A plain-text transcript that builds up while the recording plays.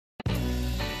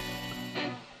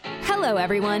Hello,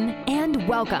 everyone, and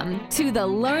welcome to the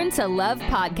Learn to Love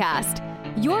podcast,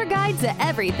 your guide to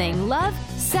everything love,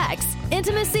 sex,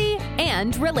 intimacy,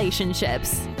 and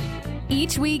relationships.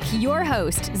 Each week, your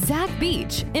host, Zach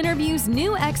Beach, interviews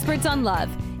new experts on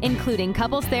love, including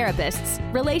couples therapists,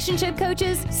 relationship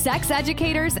coaches, sex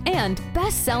educators, and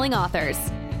best-selling authors.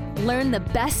 Learn the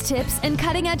best tips and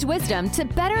cutting-edge wisdom to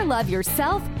better love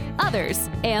yourself, others,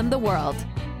 and the world.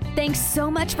 Thanks so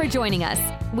much for joining us.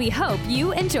 We hope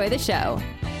you enjoy the show.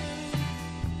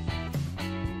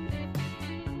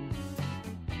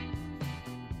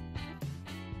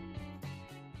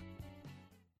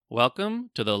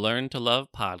 Welcome to the Learn to Love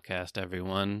podcast,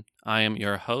 everyone. I am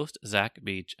your host, Zach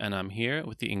Beach, and I'm here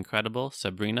with the incredible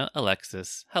Sabrina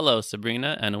Alexis. Hello,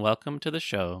 Sabrina, and welcome to the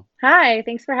show. Hi,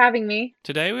 thanks for having me.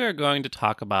 Today we are going to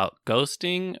talk about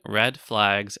ghosting, red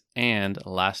flags, and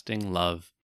lasting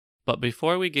love. But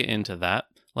before we get into that,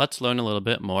 let's learn a little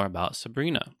bit more about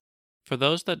Sabrina. For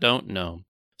those that don't know,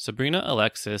 Sabrina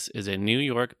Alexis is a New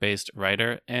York-based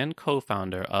writer and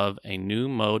co-founder of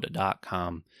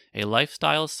anewmode.com, a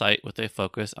lifestyle site with a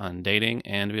focus on dating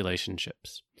and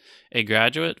relationships. A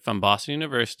graduate from Boston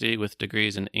University with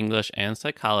degrees in English and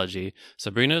psychology,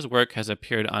 Sabrina's work has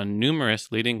appeared on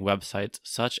numerous leading websites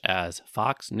such as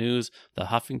Fox News, The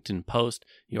Huffington Post,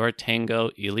 Your Tango,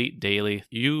 Elite Daily,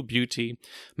 You Beauty,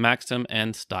 Maxim,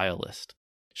 and Stylist.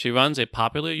 She runs a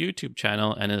popular YouTube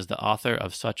channel and is the author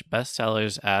of such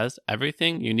bestsellers as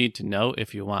Everything You Need to Know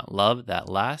If You Want Love That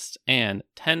Lasts and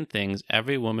 10 Things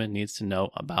Every Woman Needs to Know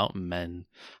About Men.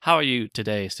 How are you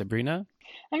today, Sabrina?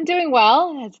 I'm doing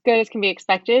well, as good as can be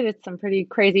expected. It's some pretty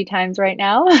crazy times right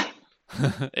now.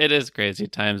 It is crazy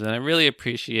times, and I really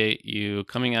appreciate you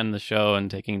coming on the show and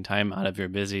taking time out of your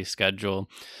busy schedule.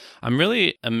 I'm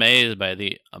really amazed by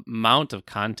the amount of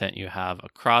content you have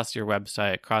across your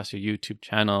website, across your YouTube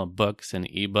channel, books and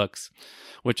ebooks,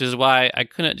 which is why I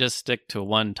couldn't just stick to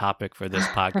one topic for this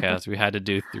podcast. We had to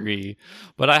do 3.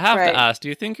 But I have to ask, do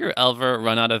you think you'll ever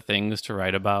run out of things to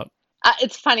write about?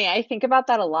 It's funny. I think about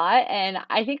that a lot, and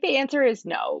I think the answer is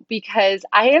no, because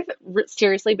I have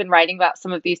seriously been writing about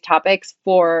some of these topics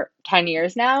for 10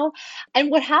 years now. And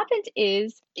what happened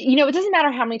is, it doesn't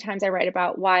matter how many times I write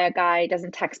about why a guy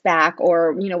doesn't text back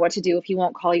or, what to do if he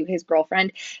won't call you his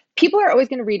girlfriend. People are always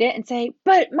going to read it and say,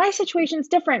 but my situation's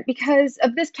different because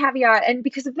of this caveat and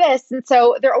because of this. And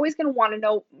so they're always going to want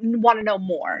to know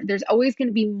more. There's always going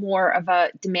to be more of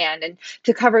a demand and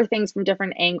to cover things from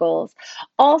different angles.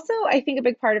 Also, I think a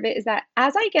big part of it is that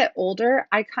as I get older,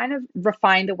 I kind of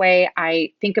refine the way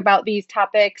I think about these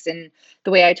topics and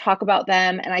the way I talk about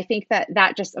them. And I think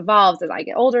that just evolves as I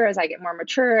get older, as I get more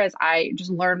mature, as I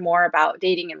just learn more about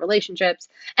dating and relationships,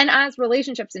 and as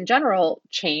relationships in general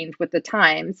change with the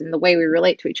times and the way we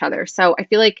relate to each other. So I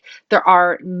feel like there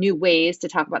are new ways to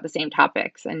talk about the same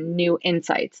topics and new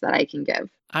insights that I can give.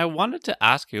 I wanted to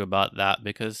ask you about that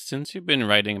because since you've been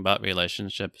writing about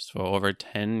relationships for over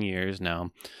 10 years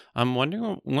now, I'm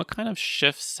wondering what kind of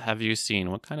shifts have you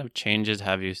seen? What kind of changes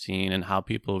have you seen in how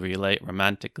people relate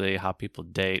romantically, how people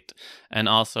date, and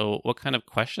also what kind of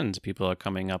questions people are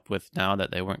coming up with now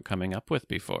that they weren't coming up with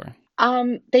before?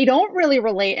 They don't really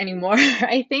relate anymore.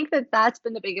 I think that's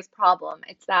been the biggest problem.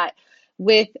 It's that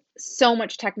with so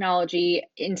much technology,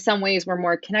 in some ways we're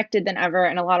more connected than ever.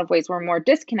 In a lot of ways we're more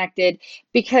disconnected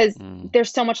because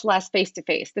there's so much less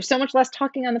face-to-face. There's so much less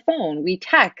talking on the phone. We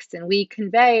text and we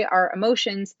convey our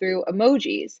emotions through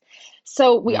emojis.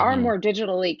 So we are more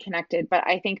digitally connected, but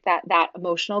I think that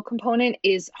emotional component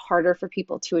is harder for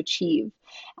people to achieve.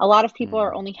 A lot of people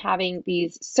are only having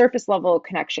these surface level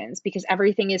connections because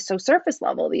everything is so surface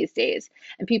level these days,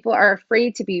 and people are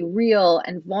afraid to be real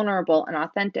and vulnerable and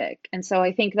authentic. And so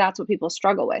I think that's what people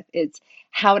struggle with, is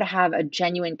how to have a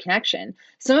genuine connection.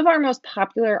 Some of our most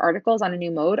popular articles on A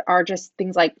New Mode are just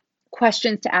things like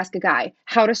questions to ask a guy,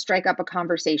 how to strike up a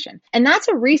conversation. And that's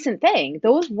a recent thing.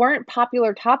 Those weren't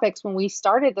popular topics when we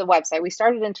started the website. We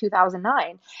started in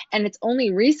 2009, and it's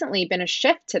only recently been a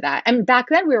shift to that. And back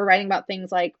then we were writing about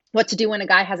things like what to do when a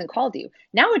guy hasn't called you.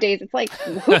 Nowadays it's like,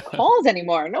 who calls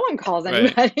anymore? No one calls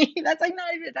anybody. That's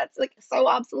like so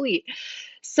obsolete.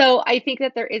 So I think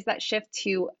that there is that shift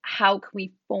to how can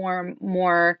we form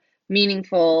more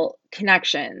meaningful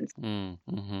connections.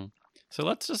 So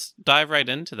let's just dive right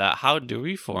into that. How do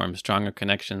we form stronger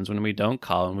connections when we don't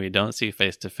call and we don't see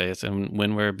face to face and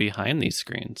when we're behind these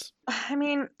screens? I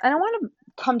mean, I don't want to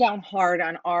come down hard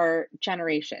on our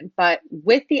generation, but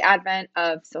with the advent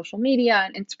of social media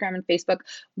and Instagram and Facebook,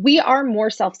 we are more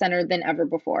self-centered than ever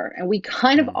before. And we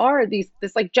kind of are this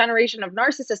like generation of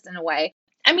narcissists in a way.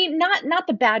 I mean, not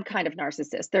the bad kind of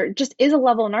narcissist. There just is a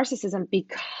level of narcissism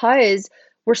because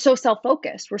we're so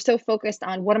self-focused. We're so focused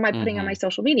on what am I putting on my Mm-hmm.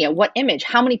 social media? What image?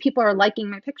 How many people are liking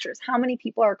my pictures? How many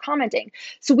people are commenting?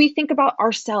 So we think about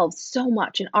ourselves so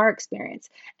much in our experience.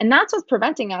 And that's what's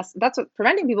preventing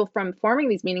people from forming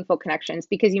these meaningful connections,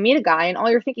 because you meet a guy and all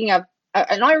you're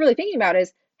really thinking about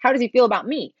is, how does he feel about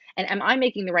me? And am I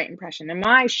making the right impression? Am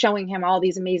I showing him all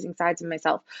these amazing sides of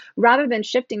myself? Rather than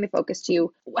shifting the focus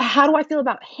to, how do I feel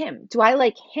about him? Do I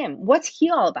like him? What's he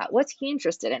all about? What's he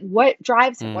interested in? What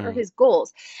drives him? What are his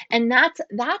goals? And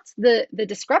that's the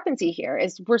discrepancy here,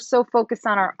 is we're so focused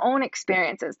on our own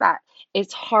experiences that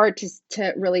it's hard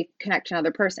to really connect to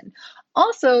another person.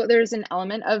 Also, there's an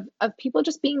element of people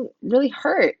just being really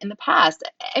hurt in the past.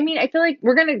 I mean, I feel like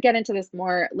we're going to get into this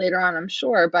more later on, I'm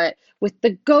sure, but with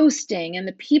the ghosting and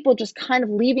the people just kind of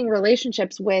leaving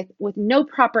relationships with no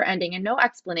proper ending and no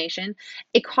explanation,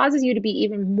 it causes you to be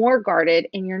even more guarded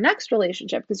in your next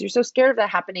relationship, because you're so scared of that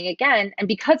happening again, and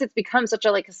because it's become such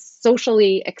a, like, a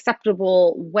socially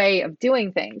acceptable way of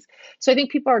doing things. So I think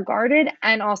people are guarded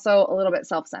and also a little bit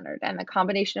self-centered, and the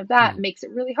combination of that makes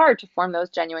it really hard to form those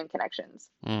genuine connections.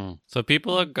 So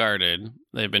people are guarded,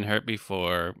 they've been hurt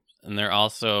before, and they're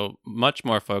also much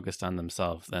more focused on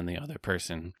themselves than the other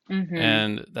person. Hmm.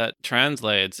 And that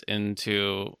translates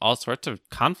into all sorts of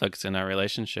conflicts in our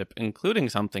relationship, including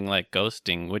something like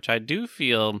ghosting, which I do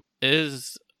feel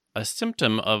is a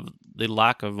symptom of the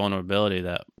lack of vulnerability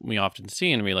that we often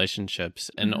see in relationships.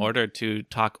 In Hmm. order to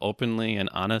talk openly and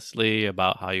honestly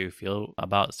about how you feel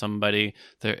about somebody,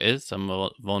 there is some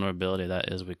vulnerability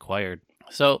that is required.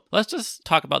 So let's just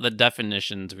talk about the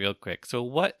definitions real quick. So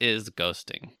what is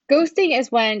ghosting? Ghosting is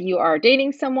when you are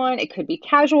dating someone. It could be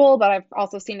casual, but I've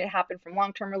also seen it happen from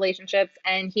long-term relationships.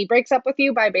 And he breaks up with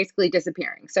you by basically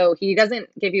disappearing. So he doesn't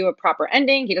give you a proper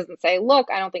ending. He doesn't say, look,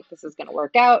 I don't think this is going to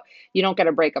work out. You don't get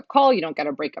a breakup call. You don't get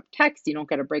a breakup text. You don't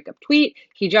get a breakup tweet.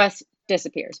 He just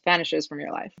disappears, vanishes from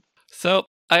your life. So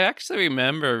I actually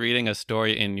remember reading a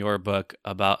story in your book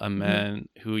about a Mhm. man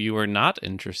who you were not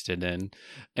interested in.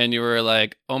 And you were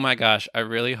like, oh my gosh, I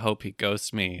really hope he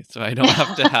ghosts me so I don't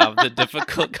have to have the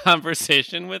difficult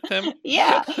conversation with him.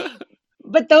 Yeah.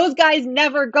 But those guys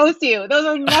never ghost you. Those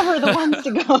are never the ones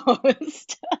to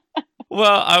ghost.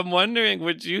 Well, I'm wondering,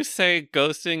 would you say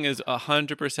ghosting is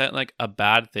 100% like a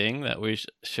bad thing that we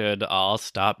should all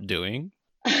stop doing?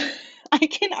 I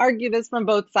can argue this from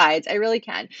both sides. I really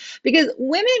can. Because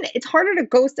women, it's harder to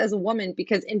ghost as a woman,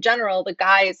 because in general, the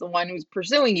guy is the one who's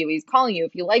pursuing you. He's calling you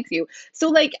if he likes you. So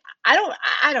like, I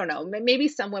don't know. Maybe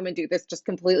some women do this, just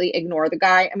completely ignore the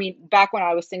guy. I mean, back when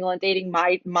I was single and dating,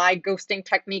 my ghosting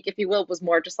technique, if you will, was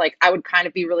more just like, I would kind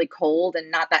of be really cold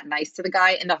and not that nice to the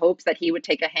guy, in the hopes that he would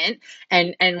take a hint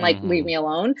and like leave Hmm. me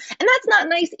alone. And that's not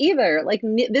nice either. Like,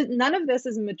 none of this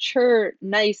is mature,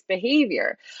 nice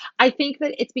behavior. I think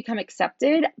that it's become accepted,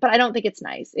 but I don't think it's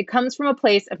nice. It comes from a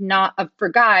place of not of for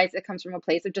guys, it comes from a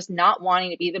place of just not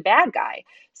wanting to be the bad guy.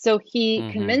 So he Hmm.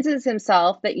 convinces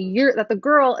himself that the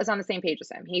girl is on the same page as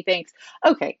him. He thinks,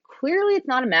 okay, clearly it's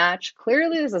not a match.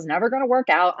 Clearly this is never going to work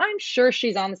out. I'm sure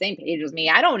she's on the same page as me.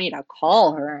 I don't need to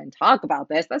call her and talk about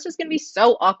this. That's just going to be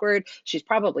so awkward. She's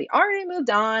probably already moved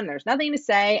on. There's nothing to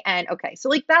say. And okay, so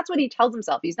like that's what he tells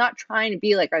himself. He's not trying to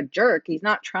be like a jerk. He's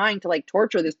not trying to like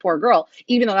torture this poor girl,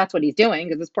 even though that's what he's doing.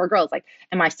 Because this poor girl is like,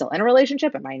 am I still in a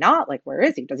relationship? Am I not? Like, where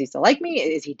is he? Does he still like me?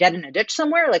 Is he dead in a ditch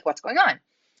somewhere? Like, what's going on?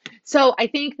 So I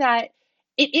think that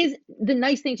it is the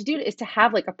nice thing to do is to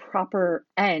have like a proper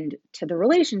end to the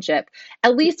relationship,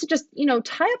 at least to just,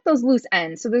 tie up those loose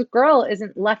ends so this girl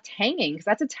isn't left hanging, because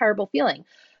that's a terrible feeling.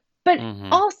 But Hmm.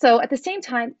 also at the same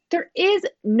time, there is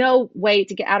no way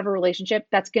to get out of a relationship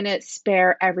that's going to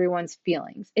spare everyone's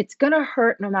feelings. It's going to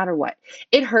hurt no matter what.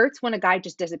 It hurts when a guy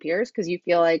just disappears because you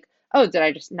feel like, oh, did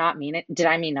I just not mean it? Did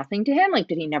I mean nothing to him? Like,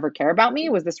 did he never care about me?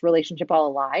 Was this relationship all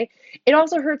a lie? It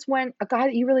also hurts when a guy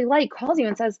that you really like calls you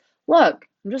and says, look,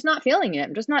 I'm just not feeling it.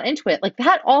 I'm just not into it. Like,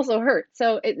 that also hurts.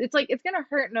 So it's like, it's going to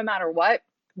hurt no matter what.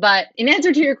 But in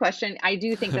answer to your question, I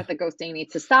do think that the ghosting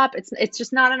needs to stop. It's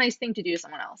just not a nice thing to do to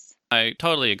someone else. I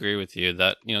totally agree with you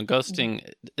that, Mhm.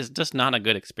 ghosting is just not a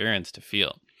good experience to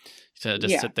feel. To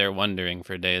just Yeah. sit there wondering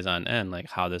for days on end, like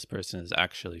how this person is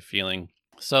actually feeling.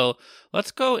 So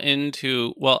let's go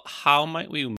into, well, how might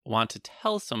we want to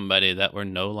tell somebody that we're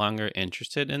no longer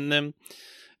interested in them?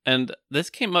 And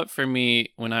this came up for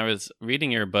me when I was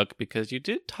reading your book because you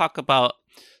did talk about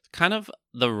kind of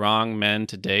the wrong men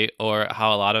to date, or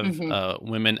how a lot of Hmm.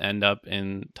 women end up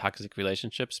in toxic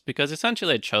relationships because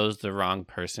essentially they chose the wrong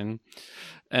person.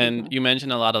 And Hmm. you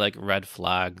mentioned a lot of like red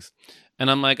flags. And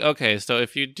I'm like, okay, so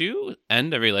if you do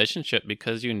end a relationship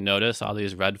because you notice all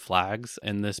these red flags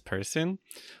in this person,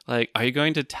 like, are you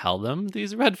going to tell them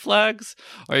these red flags?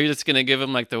 Or are you just going to give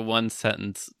them like the one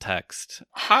sentence text?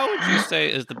 How would you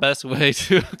say is the best way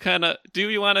to do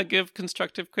you want to give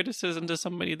constructive criticism to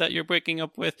somebody that you're breaking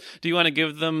up with? Do you want to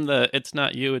give them the it's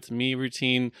not you, it's me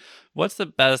routine? What's the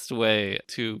best way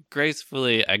to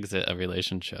gracefully exit a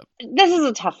relationship? This is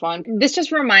a tough one. This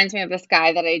just reminds me of this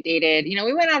guy that I dated.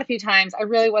 We went out a few times. I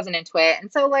really wasn't into it. And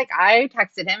so, like, I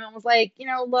texted him and was like,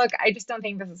 look, I just don't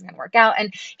think this is going to work out.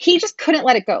 And he just couldn't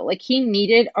let it go. Like, he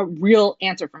needed a real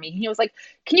answer from me. He was like,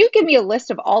 can you give me a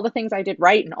list of all the things I did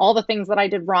right and all the things that I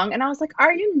did wrong? And I was like,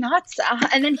 are you nuts?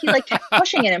 And then he like kept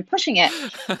pushing it and pushing it.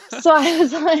 So I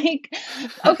was like,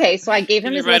 okay. So I gave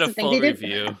him his list of things he did.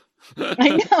 Review?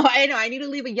 I know. I need to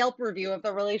leave a Yelp review of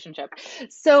the relationship.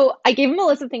 So I gave him a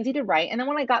list of things he did right. And then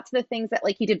when I got to the things that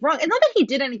like he did wrong, and not that he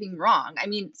did anything wrong. I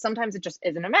mean, sometimes it just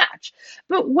isn't a match.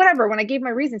 But whatever, when I gave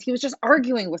my reasons, he was just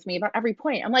arguing with me about every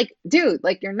point. I'm like, dude,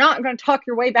 like you're not going to talk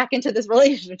your way back into this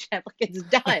relationship. Like it's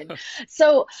done.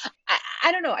 So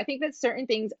I don't know. I think that certain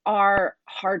things are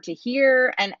hard to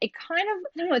hear. And it kind of,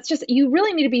 I don't know, it's just, you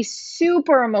really need to be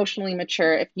super emotionally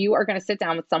mature if you are going to sit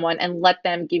down with someone and let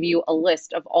them give you a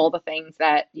list of all the things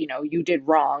that, you did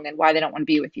wrong and why they don't want to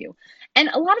be with you. And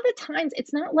a lot of the times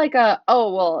it's not like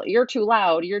oh, well, you're too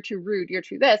loud, you're too rude, you're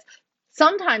too this.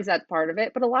 Sometimes that's part of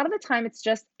it, but a lot of the time it's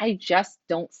just, I just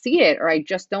don't see it or I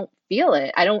just don't feel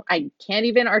it. I can't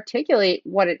even articulate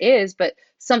what it is, but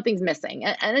something's missing.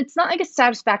 And it's not like a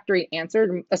satisfactory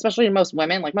answer, especially to most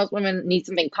women. Like most women need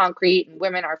something concrete and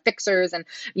women are fixers and,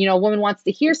 a woman wants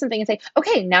to hear something and say,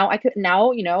 okay, now I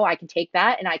can take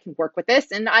that and I can work with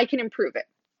this and I can improve it.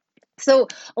 So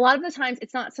a lot of the times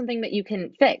it's not something that you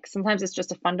can fix. Sometimes it's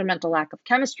just a fundamental lack of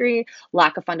chemistry,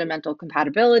 lack of fundamental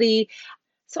compatibility.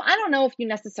 So I don't know if you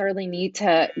necessarily need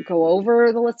to go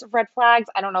over the list of red flags.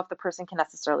 I don't know if the person can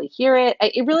necessarily hear it.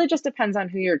 It really just depends on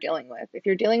who you're dealing with. If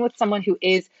you're dealing with someone who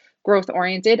is growth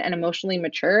oriented and emotionally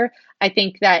mature, I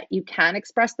think that you can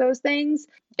express those things.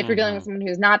 If you're dealing with someone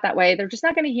who's not that way, they're just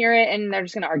not going to hear it and they're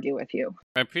just going to argue with you.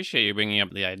 I appreciate you bringing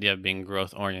up the idea of being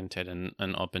growth oriented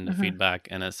and open to feedback.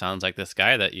 And it sounds like this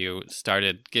guy that you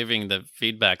started giving the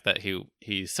feedback that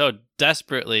he so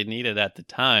desperately needed at the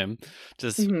time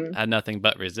just had nothing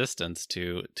but resistance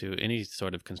to any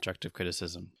sort of constructive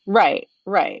criticism. Right.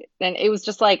 And it was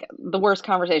just like the worst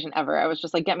conversation ever. I was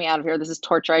just like, get me out of here. This is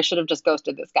torture. I should have just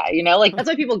ghosted this guy. Like that's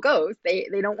why people ghost. They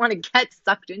don't want to get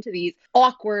sucked into these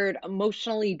awkward,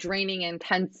 emotionally draining,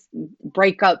 intense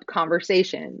breakup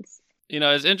conversations.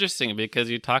 It's interesting because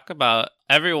you talk about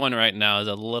everyone right now is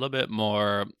a little bit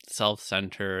more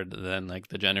self-centered than like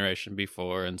the generation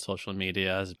before in social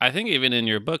media. I think even in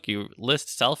your book, you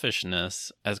list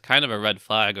selfishness as kind of a red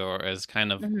flag or as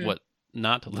kind of what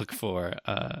not to look for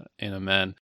in a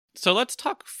man. So let's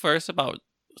talk first about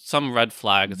some red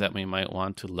flags that we might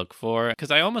want to look for.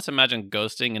 Because I almost imagine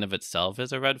ghosting in of itself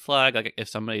is a red flag. Like if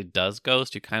somebody does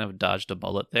ghost, you kind of dodged a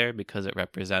bullet there because it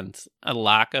represents a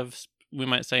lack of, we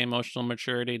might say, emotional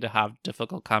maturity to have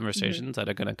difficult conversations that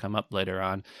are going to come up later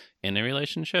on in a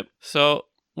relationship. So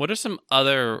what are some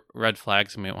other red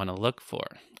flags we might want to look for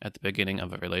at the beginning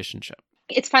of a relationship?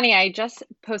 It's funny, I just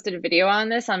posted a video on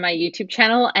this on my YouTube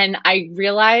channel and I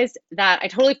realized that I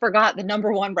totally forgot the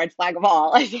number one red flag of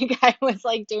all. I think I was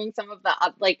like doing some of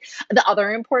the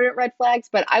other important red flags,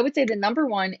 but I would say the number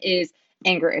one is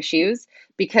anger issues,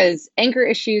 because anger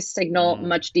issues signal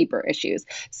much deeper issues.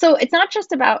 So it's not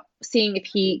just about seeing if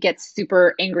he gets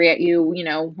super angry at you,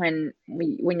 when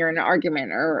you're in an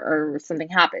argument or something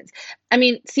happens. I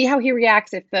mean, see how he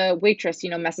reacts if the waitress,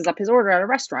 messes up his order at a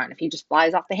restaurant, if he just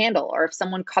flies off the handle, or if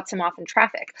someone cuts him off in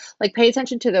traffic. Like, pay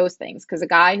attention to those things, because a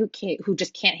guy who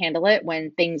just can't handle it when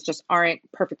things just aren't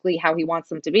perfectly how he wants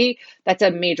them to be, that's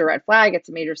a major red flag. It's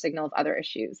a major signal of other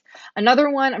issues. Another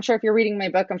one, I'm sure if you're reading my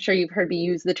book, I'm sure you've heard me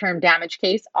use the term damage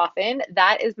case often.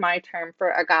 That is my term for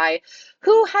a guy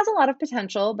who has a lot of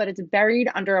potential, but it's buried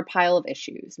under a pile of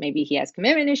issues. Maybe he has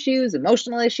commitment issues,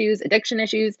 emotional issues, addiction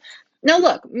issues. Now,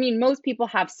 look, I mean, most people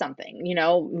have something,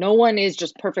 no one is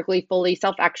just perfectly, fully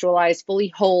self-actualized,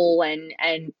 fully whole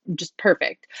and just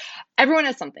perfect. Everyone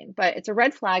has something, but it's a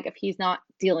red flag if he's not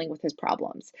dealing with his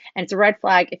problems. And it's a red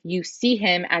flag if you see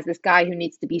him as this guy who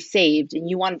needs to be saved and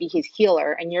you want to be his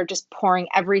healer and you're just pouring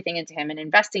everything into him and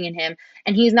investing in him,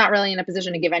 and he's not really in a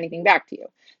position to give anything back to you.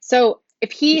 So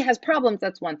if he has problems,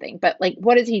 that's one thing, but like,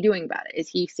 what is he doing about it? Is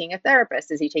he seeing a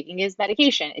therapist? Is he taking his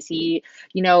medication? Is he,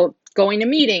 going to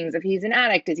meetings? If he's an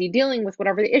addict, is he dealing with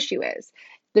whatever the issue is?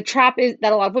 The trap is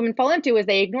that a lot of women fall into is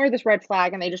they ignore this red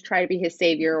flag and they just try to be his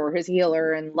savior or his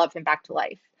healer and love him back to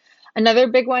life. Another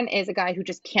big one is a guy who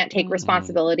just can't take Mm.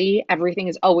 responsibility. Everything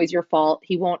is always your fault.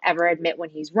 He won't ever admit when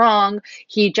he's wrong.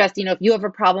 He just, if you have a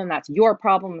problem, that's your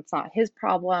problem. It's not his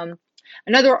problem.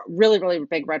 Another really, really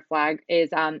big red flag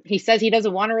is he says he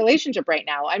doesn't want a relationship right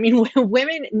now. I mean,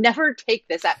 women never take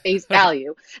this at face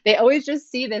value. They always just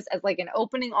see this as like an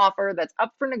opening offer that's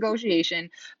up for negotiation.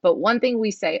 But one thing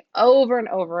we say over and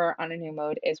over on a new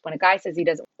mode is when a guy says he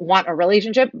doesn't want a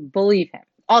relationship, believe him.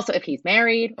 Also, if he's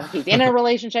married or if he's in a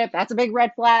relationship, that's a big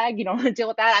red flag. You don't want to deal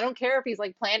with that. I don't care if he's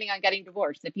like planning on getting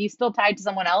divorced. If he's still tied to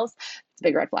someone else, it's a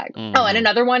big red flag. Oh, and Hmm.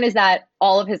 another one is that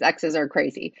all of his exes are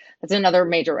crazy. That's another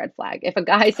major red flag. If a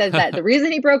guy says that the reason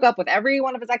he broke up with every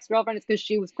one of his ex-girlfriends is because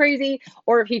she was crazy,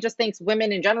 or if he just thinks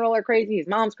women in general are crazy, his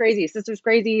mom's crazy, his sister's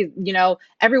crazy,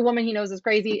 every woman he knows is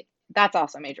crazy, that's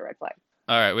also a major red flag.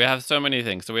 All right, we have so many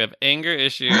things. So we have anger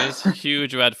issues,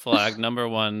 huge red flag, number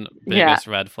one, Yeah. biggest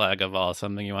red flag of all,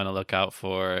 something you want to look out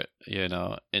for,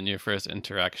 in your first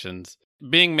interactions.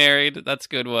 Being married, that's a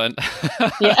good one.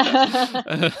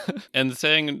 Yeah. And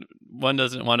saying one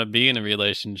doesn't want to be in a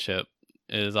relationship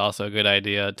is also a good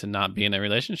idea, to not be in a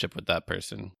relationship with that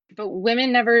person. But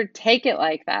women never take it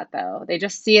like that, though. They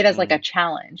just see it as like a Mm.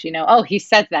 challenge, Oh, he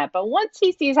said that, but once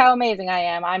he sees how amazing I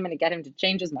am, I'm going to get him to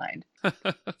change his mind.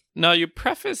 No, you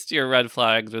prefaced your red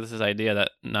flags with this idea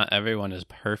that not everyone is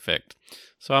perfect.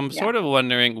 So I'm Yeah. sort of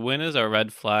wondering, when is a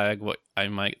red flag what I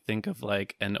might think of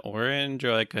like an orange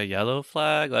or like a yellow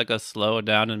flag, like a slow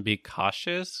down and be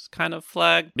cautious kind of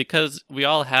flag? Because we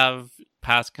all have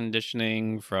past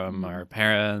conditioning from our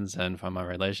parents and from our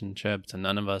relationships, and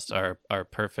none of us are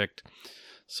perfect.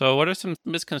 So what are some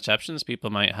misconceptions people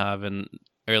might have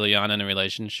early on in a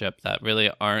relationship that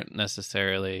really aren't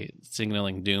necessarily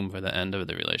signaling doom for the end of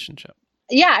the relationship?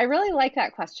 Yeah, I really like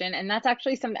that question. And that's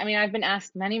actually I mean, I've been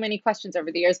asked many, many questions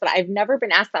over the years, but I've never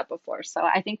been asked that before. So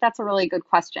I think that's a really good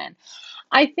question.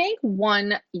 I think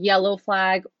one yellow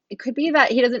flag, it could be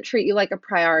that he doesn't treat you like a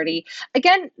priority.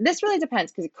 Again, this really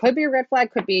depends because it could be a red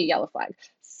flag, could be a yellow flag.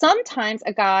 Sometimes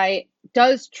a guy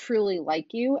does truly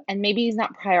like you, and maybe he's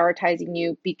not prioritizing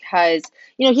you because,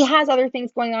 he has other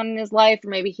things going on in his life, or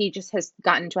maybe he just has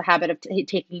gotten into a habit of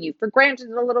taking you for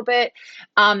granted a little bit.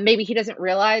 Maybe he doesn't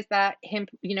realize that him,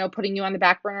 putting you on the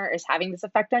back burner is having this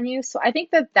effect on you. So I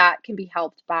think that that can be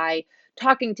helped by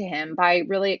talking to him, by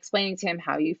really explaining to him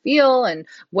how you feel and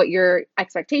what your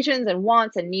expectations and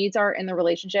wants and needs are in the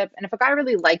relationship. And if a guy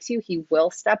really likes you, he will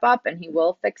step up and he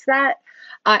will fix that.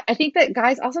 I think that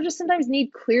guys also just sometimes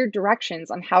need clear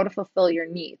directions on how to fulfill your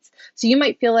needs. So you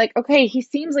might feel like, okay, he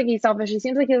seems like he's selfish. He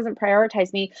seems like he doesn't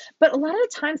prioritize me. But a lot of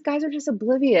the times, guys are just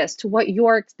oblivious to what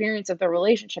your experience of the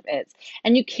relationship is.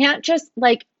 And you can't just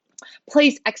like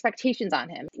place expectations on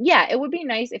him. Yeah, it would be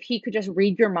nice if he could just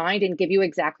read your mind and give you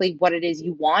exactly what it is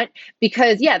you want,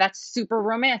 because yeah, that's super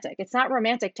romantic. It's not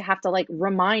romantic to have to like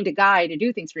remind a guy to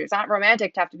do things for you. It's not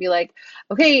romantic to have to be like,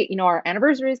 okay, our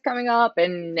anniversary is coming up,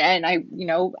 and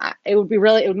it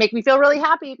would make me feel really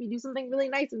happy if you do something really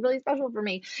nice and really special for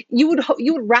me. You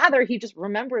would rather he just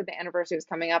remember the anniversary is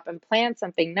coming up and plan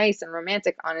something nice and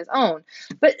romantic on his own.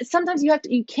 But sometimes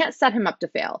you can't set him up to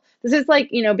fail. This is like,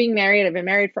 being married. I've been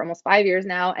married for almost 5 years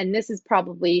now. And this is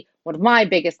probably one of my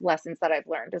biggest lessons that I've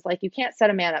learned is like, you can't set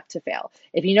a man up to fail.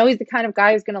 If you know he's the kind of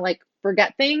guy who's going to like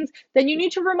forget things, then you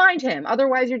need to remind him.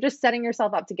 Otherwise, you're just setting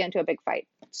yourself up to get into a big fight.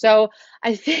 So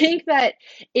I think that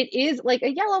it is like a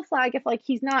yellow flag if like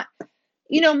he's not,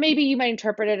 maybe you might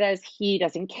interpret it as he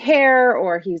doesn't care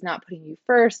or he's not putting you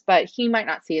first, but he might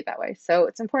not see it that way. So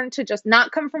it's important to just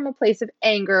not come from a place of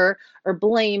anger or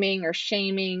blaming or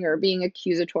shaming or being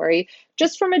accusatory,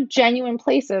 just from a genuine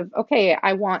place of, okay,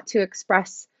 I want to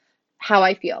express how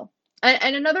I feel.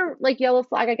 And another like yellow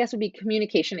flag, I guess, would be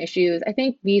communication issues. I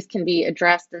think these can be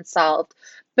addressed and solved.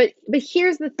 But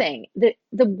here's the thing,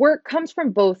 the work comes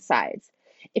from both sides.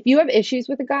 If you have issues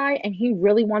with a guy and he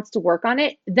really wants to work on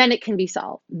it, then it can be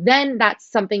solved. Then that's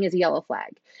something is a yellow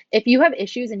flag. If you have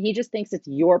issues and he just thinks it's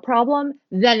your problem,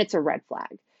 then it's a red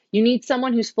flag. You need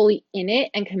someone who's fully in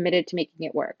it and committed to making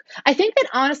it work. I think that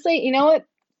honestly, you know what?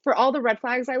 For all the red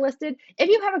flags I listed, if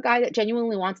you have a guy that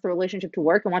genuinely wants the relationship to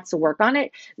work and wants to work on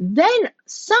it, then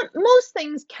most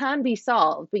things can be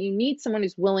solved, but you need someone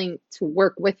who's willing to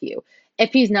work with you.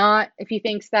 If he's not, if he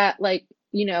thinks that like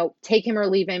take him or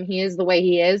leave him, he is the way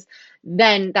he is,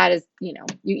 then that is,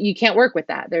 you can't work with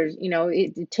that. There's,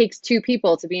 it takes two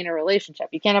people to be in a relationship.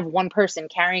 You can't have one person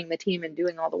carrying the team and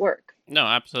doing all the work. No,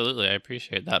 absolutely. I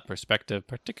appreciate that perspective,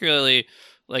 particularly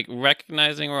like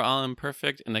recognizing we're all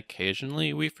imperfect and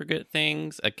occasionally we forget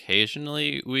things.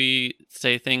 Occasionally we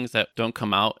say things that don't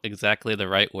come out exactly the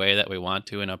right way that we want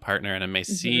to in a partner. And it may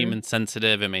seem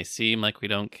insensitive. It may seem like we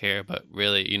don't care, but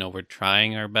really, we're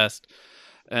trying our best.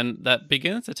 And that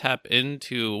begins to tap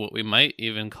into what we might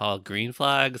even call green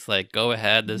flags, like, go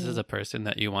ahead, this is a person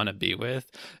that you want to be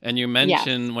with. And you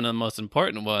mentioned one of the most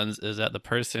important ones is that the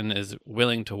person is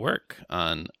willing to work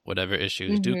on whatever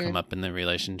issues do come up in their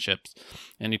relationships.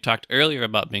 And you talked earlier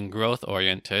about being growth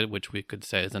oriented, which we could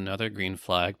say is another green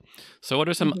flag. So what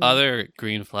are some other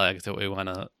green flags that we want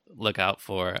to look out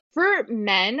for? For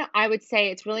men, I would say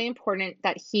it's really important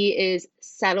that he is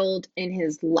settled in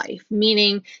his life,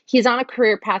 meaning he's on a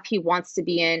career path he wants to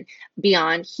be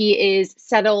on. He is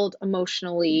settled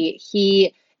emotionally.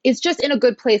 He is just in a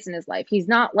good place in his life. He's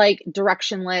not like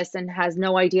directionless and has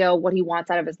no idea what he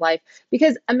wants out of his life.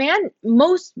 Because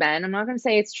most men, I'm not going to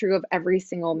say it's true of every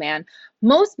single man,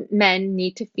 most men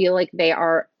need to feel like they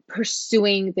are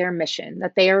pursuing their mission,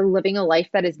 that they are living a life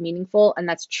that is meaningful and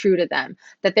that's true to them,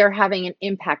 that they're having an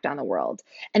impact on the world.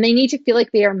 And they need to feel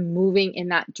like they are moving in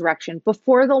that direction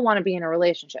before they'll want to be in a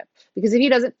relationship. Because if he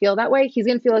doesn't feel that way, he's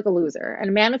going to feel like a loser. And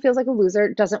a man who feels like a loser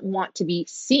doesn't want to be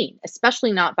seen,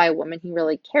 especially not by a woman he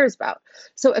really cares about.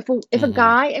 So if a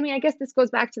guy, I guess this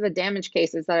goes back to the damage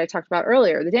cases that I talked about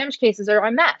earlier. The damage cases are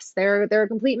a mess. They're a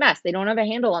complete mess. They don't have a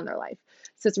handle on their life.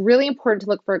 So it's really important to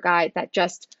look for a guy that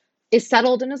just is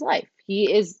settled in his life. He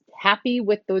is happy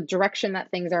with the direction that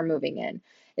things are moving in.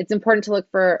 It's important to look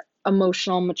for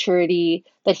emotional maturity,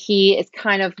 that he is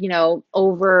kind of,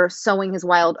 over sowing his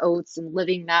wild oats and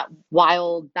living that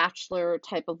wild bachelor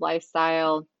type of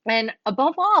lifestyle. And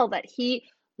above all, that he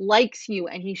likes you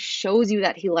and he shows you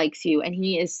that he likes you and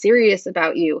he is serious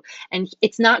about you. And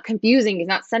it's not confusing. He's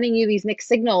not sending you these mixed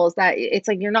signals that it's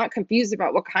like you're not confused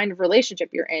about what kind of relationship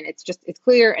you're in. It's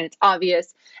clear and it's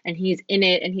obvious and he's in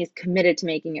it and he's committed to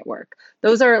making it work.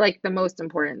 Those are like the most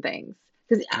important things.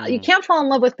 Because you can't fall in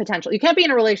love with potential. You can't be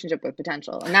in a relationship with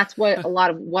potential. And that's what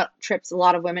trips a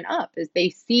lot of women up is they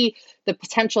see the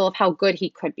potential of how good he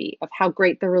could be, of how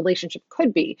great the relationship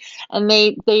could be. And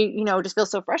they just feel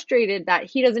so frustrated that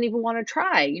he doesn't even want to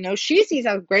try. She sees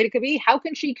how great it could be. How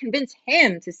can she convince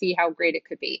him to see how great it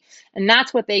could be? And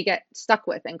that's what they get stuck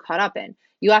with and caught up in.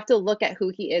 You have to look at who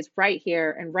he is right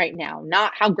here and right now,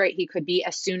 not how great he could be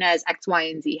as soon as X, Y,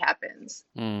 and Z happens.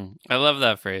 I love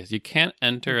that phrase. You can't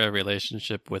enter a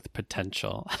relationship with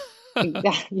potential.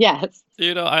 Yes.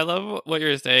 I love what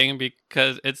you're saying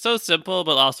because it's so simple,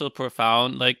 but also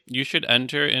profound. Like, you should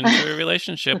enter into a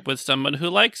relationship with someone who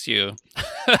likes you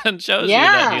and shows you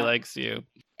that he likes you.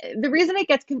 The reason it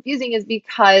gets confusing is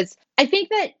because I think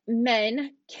that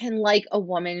men can like a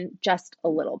woman just a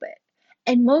little bit.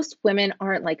 And most women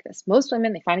aren't like this. Most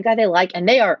women, they find a guy they like and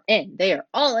they are in. They are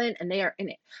all in and they are in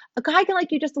it. A guy can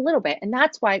like you just a little bit. And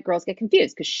that's why girls get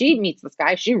confused because she meets this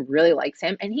guy. She really likes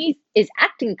him. And he is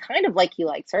acting kind of like he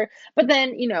likes her. But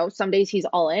then, some days he's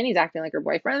all in. He's acting like her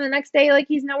boyfriend. And the next day, like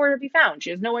he's nowhere to be found.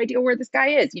 She has no idea where this guy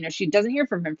is. She doesn't hear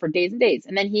from him for days and days.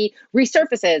 And then he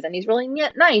resurfaces and he's really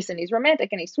nice and he's romantic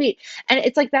and he's sweet. And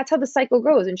it's like, that's how the cycle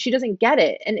goes. And she doesn't get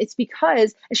it. And it's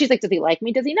because, and she's like, does he like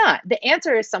me? Does he not? The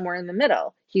answer is somewhere in the middle.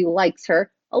 He likes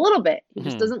her a little bit. He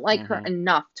just doesn't like her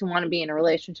enough to want to be in a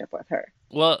relationship with her.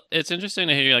 Well, it's interesting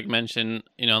to hear you mention,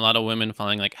 a lot of women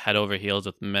falling head over heels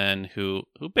with men who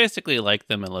basically like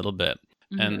them a little bit.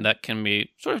 And that can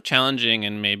be sort of challenging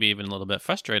and maybe even a little bit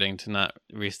frustrating to not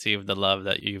receive the love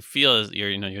that you feel is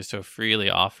you're so freely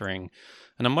offering.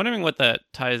 And I'm wondering what that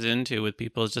ties into with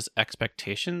people's just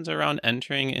expectations around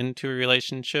entering into a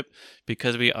relationship,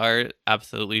 because we are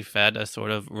absolutely fed a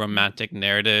sort of romantic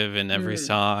narrative in every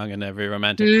song and every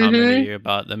romantic comedy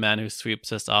about the man who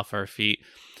sweeps us off our feet.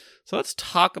 So let's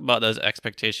talk about those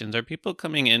expectations. Are people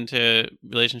coming into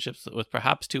relationships with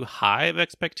perhaps too high of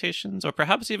expectations or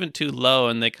perhaps even too low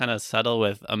and they kind of settle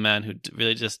with a man who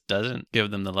really just doesn't give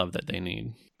them the love that they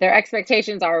need? Their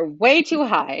expectations are way too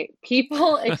high.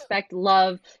 People expect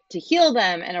love to heal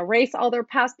them and erase all their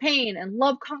past pain, and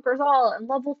love conquers all, and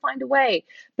love will find a way.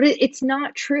 But it's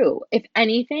not true. If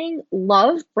anything,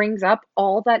 love brings up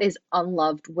all that is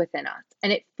unloved within us,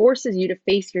 and it forces you to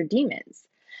face your demons.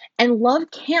 And love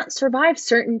can't survive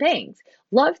certain things.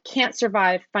 Love can't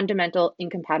survive fundamental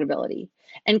incompatibility.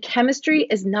 And chemistry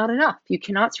is not enough. You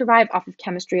cannot survive off of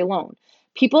chemistry alone.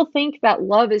 People think that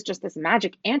love is just this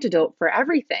magic antidote for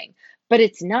everything, but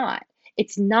it's not.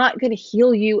 It's not going to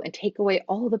heal you and take away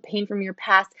all the pain from your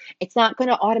past. It's not going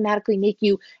to automatically make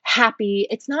you happy.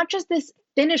 It's not just this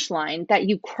finish line that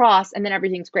you cross and then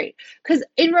everything's great. Because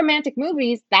in romantic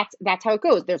movies, that's how it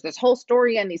goes. There's this whole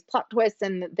story and these plot twists,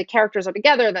 and the characters are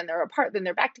together, then they're apart, then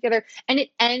they're back together, and it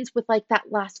ends with like that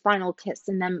last final kiss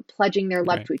and them pledging their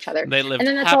love Right. to each other. They And lived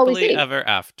then that's all we happily see. ever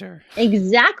after.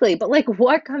 Exactly. But like,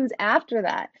 what comes after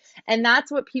that? And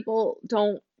that's what people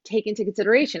don't take into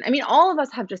consideration. I mean, all of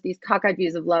us have just these cockeyed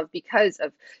views of love because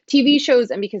of TV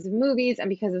shows and because of movies and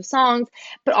because of songs,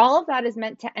 but all of that is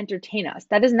meant to entertain us.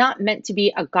 That is not meant to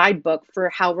be a guidebook for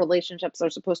how relationships are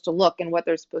supposed to look and what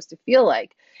they're supposed to feel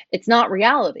like. It's not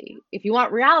reality. If you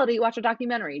want reality, watch a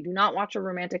documentary. Do not watch a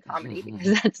romantic comedy,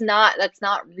 because that's not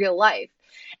real life.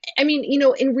 I mean,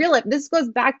 in real life, this goes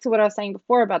back to what I was saying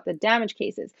before about the damage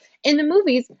cases. In the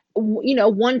movies,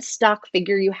 one stock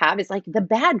figure you have is like the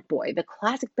bad boy, the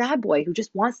classic bad boy who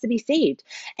just wants to be saved.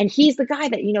 And he's the guy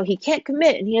that, he can't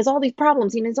commit, and he has all these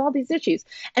problems, he has all these issues.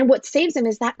 And what saves him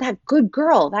is that good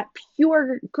girl, that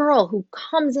pure girl who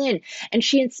comes in and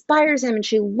she inspires him and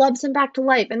she loves him back to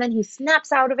life. And then he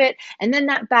snaps out of it. And then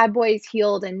that bad boy is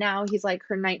healed. And now he's like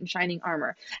her knight in shining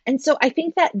armor. And so I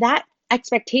think that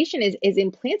expectation is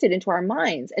implanted into our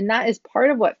minds, and that is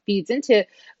part of what feeds into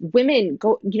women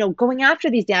going after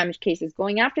these damage cases,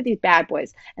 going after these bad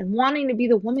boys, and wanting to be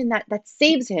the woman that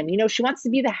saves him. She wants to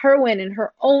be the heroine in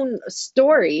her own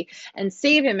story and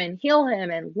save him and heal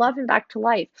him and love him back to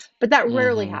life. But that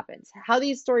rarely happens. How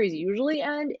these stories usually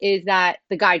end is that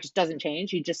the guy just doesn't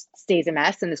change. He just stays a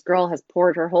mess, and this girl has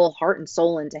poured her whole heart and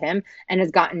soul into him and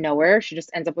has gotten nowhere. She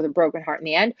just ends up with a broken heart in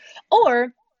the end.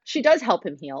 Or she does help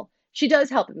him heal. She does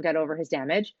help him get over his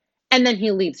damage, and then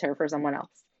he leaves her for someone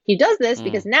else. He does this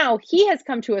because now he has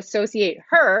come to associate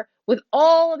her with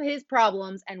all of his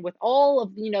problems and with all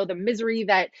of, the misery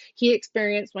that he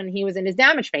experienced when he was in his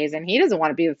damage phase. And he doesn't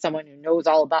want to be with someone who knows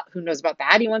about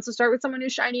that. He wants to start with someone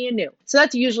who's shiny and new. So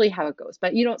that's usually how it goes,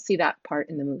 but you don't see that part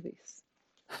in the movies.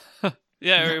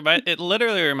 Yeah, it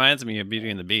literally reminds me of Beauty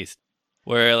and the Beast.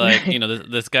 Where, like,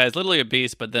 this guy's literally a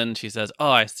beast, but then she says,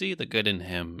 "Oh, I see the good in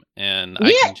him, and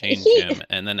I can change him."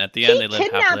 And then at the end, they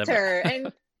live happily ever. Her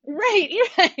and right,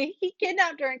 he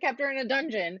kidnapped her and kept her in a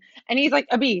dungeon, and he's like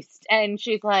a beast, and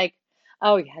she's like,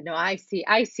 "Oh yeah, no, I see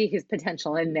his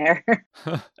potential in there."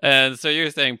 And so you're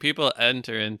saying people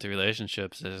enter into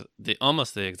relationships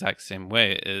almost the exact same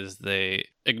way, is they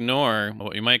ignore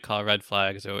what you might call red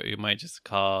flags, or what you might just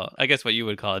call, I guess what you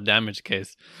would call a damage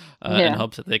case, in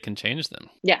hopes that they can change them.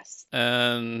 Yes.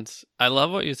 And I love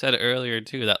what you said earlier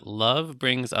too, that love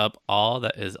brings up all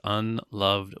that is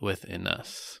unloved within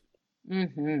us.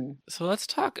 So let's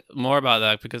talk more about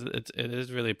that, because it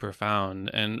is really profound.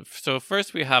 And so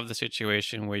first we have the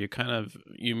situation where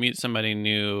you meet somebody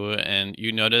new and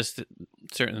you notice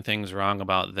certain things wrong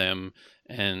about them,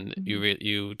 and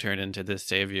you turn into this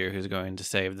savior who's going to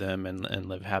save them and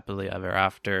live happily ever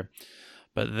after.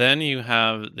 But then you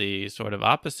have the sort of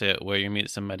opposite, where you meet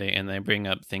somebody and they bring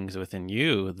up things within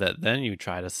you that then you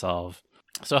try to solve.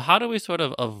 So how do we sort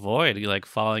of avoid like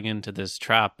falling into this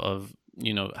trap of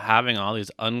having all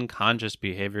these unconscious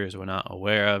behaviors we're not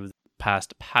aware of,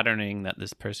 past patterning that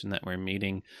this person that we're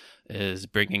meeting is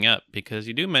bringing up? Because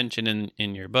you do mention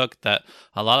in your book that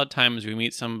a lot of times we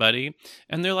meet somebody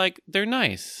and they're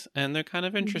nice and they're kind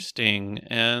of interesting,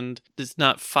 and it's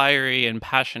not fiery and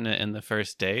passionate in the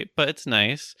first date, but it's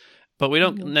nice. But we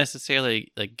don't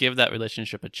necessarily like give that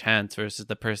relationship a chance, versus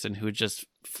the person who just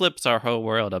flips our whole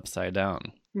world upside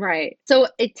down. Right. So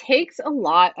it takes a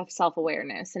lot of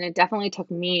self-awareness, and it definitely took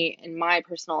me in my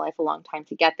personal life a long time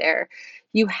to get there.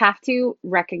 You have to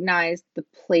recognize the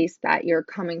place that you're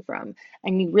coming from,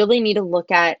 and you really need to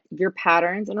look at your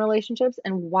patterns in relationships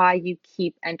and why you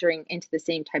keep entering into the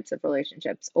same types of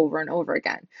relationships over and over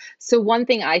again. So one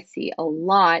thing I see a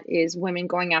lot is women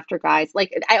going after guys.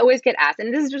 Like, I always get asked,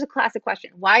 and this is just a classic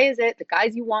question: why is it the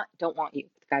guys you want don't want you?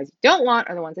 The guys you don't want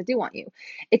are the ones that do want you.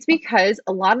 It's because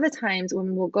a lot of the times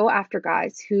women will go after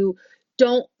guys who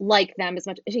don't like them as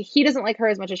much. He doesn't like her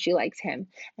as much as she likes him.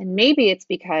 And maybe it's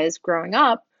because growing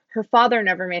up, her father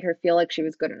never made her feel like she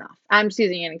was good enough. I'm just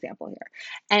using an example here.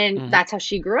 And that's how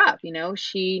she grew up.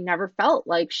 She never felt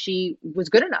like she was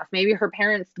good enough. Maybe her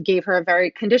parents gave her a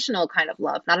very conditional kind of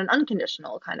love, not an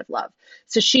unconditional kind of love.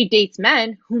 So she dates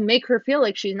men who make her feel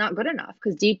like she's not good enough,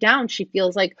 because deep down she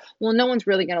feels like, well, no one's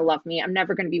really going to love me. I'm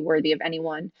never going to be worthy of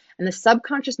anyone. And the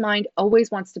subconscious mind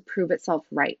always wants to prove itself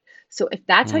right. So if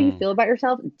that's how you feel about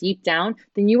yourself deep down,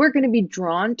 then you are going to be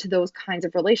drawn to those kinds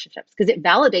of relationships, because it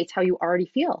validates how you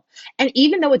already feel. And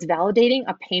even though it's validating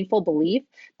a painful belief,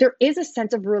 there is a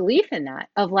sense of relief in that,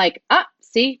 of like,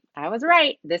 see, I was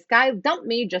right. This guy dumped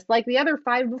me just like the other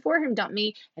five before him dumped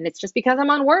me. And it's just because I'm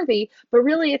unworthy. But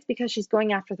really, it's because she's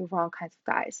going after the wrong kinds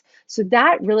of guys. So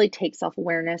that really takes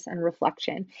self-awareness and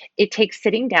reflection. It takes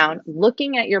sitting down,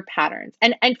 looking at your patterns.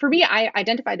 And for me, I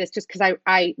identified this just because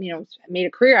I made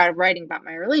a career out of writing about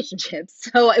my relationships.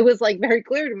 So it was like very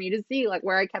clear to me to see like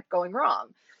where I kept going wrong.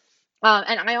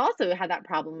 And I also had that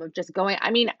problem of just going,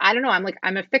 I mean, I don't know,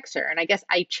 I'm a fixer, and I guess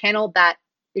I channeled that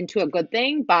into a good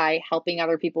thing by helping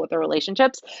other people with their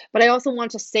relationships. But I also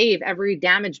want to save every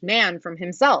damaged man from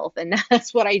himself. And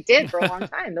that's what I did for a long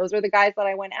time. Those were the guys that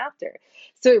I went after.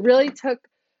 So it really took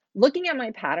looking at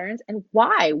my patterns and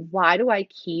why. Why do I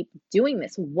keep doing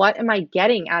this? What am I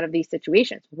getting out of these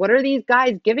situations? What are these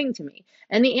guys giving to me?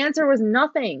 And the answer was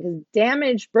nothing, because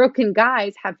damaged, broken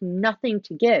guys have nothing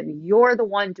to give. You're the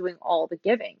one doing all the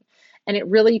giving. And it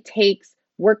really takes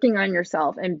working on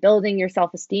yourself and building your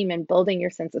self-esteem and building your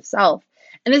sense of self.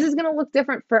 And this is going to look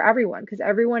different for everyone because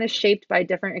everyone is shaped by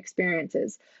different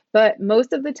experiences. But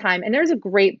most of the time, and there's a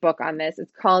great book on this,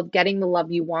 it's called Getting the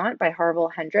Love You Want by Harville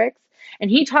Hendricks.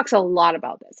 And he talks a lot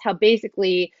about this, how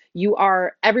basically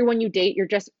everyone you date, you're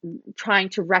just trying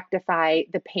to rectify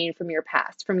the pain from your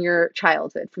past, from your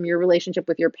childhood, from your relationship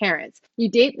with your parents. You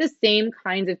date the same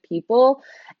kinds of people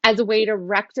as a way to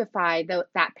rectify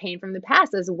that pain from the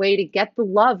past, as a way to get the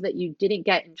love that you didn't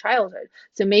get in childhood.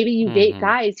 So maybe you date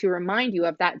guys who remind you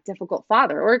of that difficult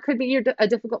father, or it could be a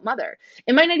difficult mother.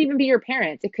 It might not even be your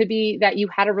parents. It could be that you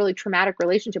had a really traumatic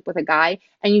relationship with a guy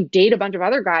and you date a bunch of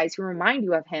other guys who remind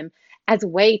you of him as a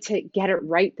way to get it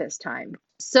right this time.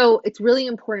 So it's really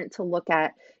important to look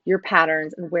at your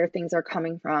patterns and where things are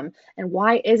coming from. And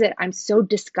why is it I'm so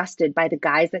disgusted by the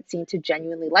guys that seem to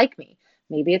genuinely like me?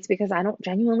 Maybe it's because I don't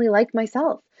genuinely like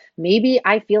myself. Maybe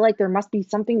I feel like there must be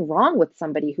something wrong with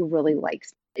somebody who really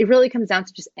likes me. It really comes down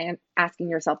to just asking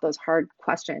yourself those hard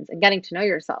questions and getting to know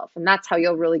yourself. And that's how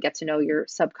you'll really get to know your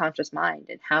subconscious mind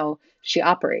and how she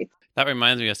operates. That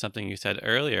reminds me of something you said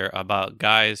earlier about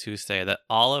guys who say that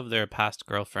all of their past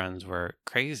girlfriends were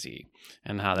crazy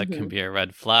and how that can be a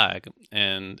red flag.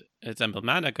 And it's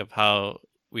emblematic of how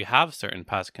we have certain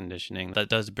past conditioning that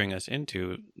does bring us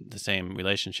into the same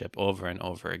relationship over and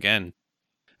over again.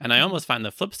 And I almost find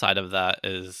the flip side of that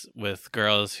is with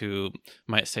girls who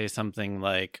might say something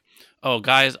like, "Oh,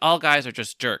 guys, all guys are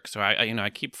just jerks," or I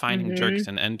keep finding jerks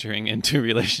and entering into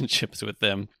relationships with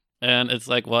them. And it's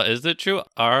like, well, is it true?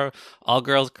 Are all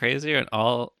girls crazy and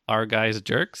all our guys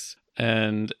jerks?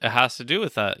 And it has to do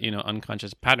with that,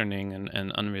 unconscious patterning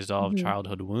and unresolved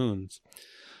childhood wounds.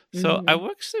 So I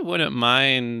actually wouldn't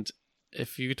mind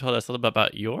if you told us a little bit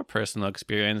about your personal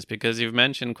experience, because you've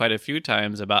mentioned quite a few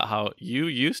times about how you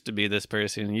used to be this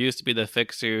person, you used to be the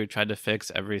fixer who tried to fix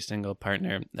every single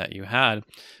partner that you had.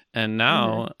 And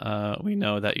now we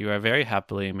know that you are very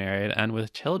happily married and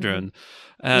with children.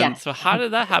 And so how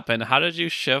did that happen? How did you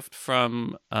shift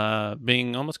from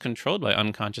being almost controlled by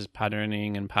unconscious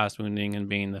patterning and past wounding and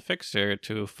being the fixer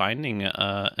to finding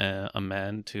a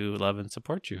man to love and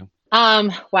support you?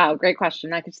 Wow, great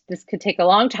question. This could take a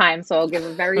long time, so I'll give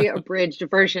a very abridged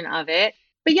version of it.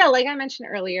 But yeah, like I mentioned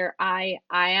earlier, I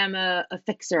am a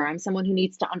fixer. I'm someone who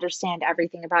needs to understand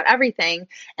everything about everything,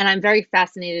 and I'm very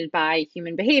fascinated by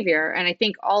human behavior. And I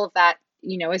think all of that,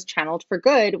 is channeled for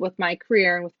good with my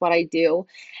career and with what I do.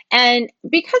 And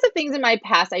because of things in my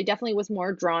past, I definitely was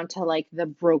more drawn to like the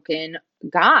broken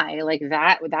guy, like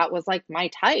that was like my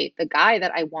type, the guy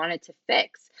that I wanted to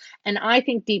fix. And I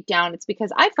think deep down it's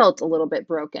because I felt a little bit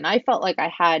broken. I felt like I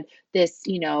had this,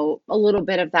 a little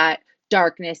bit of that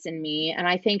darkness in me. And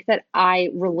I think that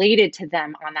I related to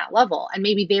them on that level. And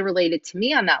maybe they related to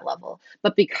me on that level.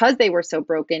 But because they were so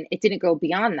broken, it didn't go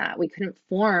beyond that. We couldn't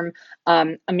form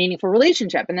a meaningful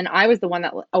relationship. And then I was the one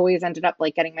that always ended up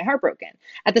like getting my heart broken.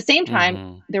 At the same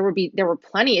time, there were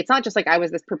plenty. It's not just like I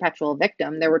was this perpetual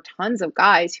victim. There were tons of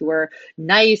guys who were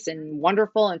nice and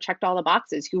wonderful and checked all the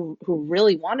boxes, who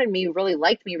really wanted me, really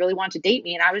liked me, really wanted to date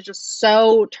me. And I was just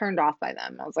so turned off by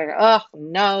them. I was like, oh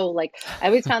no, like I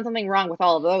always found something wrong with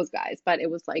all of those guys, but it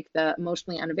was like the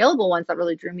emotionally unavailable ones that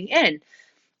really drew me in.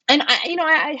 And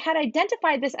I had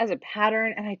identified this as a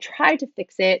pattern and I tried to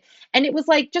fix it. And it was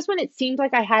like, just when it seemed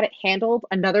like I had it handled,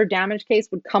 another damage case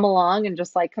would come along and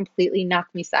just like completely knock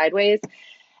me sideways.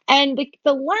 And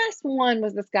the last one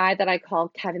was this guy that I call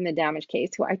Kevin the Damage Case,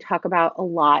 who I talk about a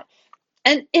lot.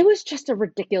 And it was just a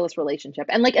ridiculous relationship.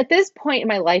 And like at this point in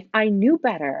my life, I knew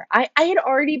better. I had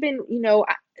already been,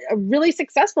 really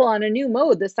successful on a new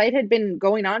mode. The site had been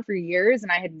going on for years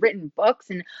and I had written books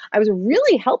and I was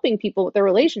really helping people with their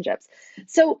relationships.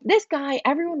 So this guy,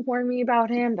 everyone warned me about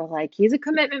him. They're like, he's a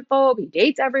commitment phobe. He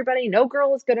dates everybody. No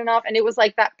girl is good enough. And it was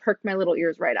like that perked my little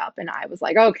ears right up. And I was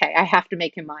like, okay, I have to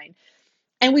make him mine.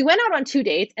 And we went out on 2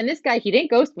 dates, and this guy, he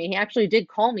didn't ghost me. He actually did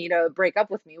call me to break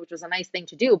up with me, which was a nice thing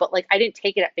to do, but like I didn't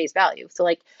take it at face value. So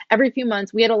like every few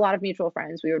months, we had a lot of mutual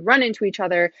friends. We would run into each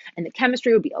other and the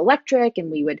chemistry would be electric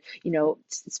and we would,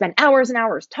 spend hours and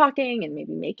hours talking and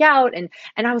maybe make out and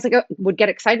I was like would get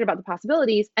excited about the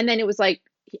possibilities, and then it was like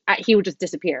he would just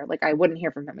disappear. Like I wouldn't hear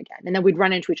from him again. And then we'd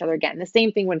run into each other again. The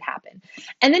same thing would happen.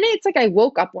 And then it's like I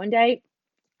woke up one day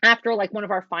after like one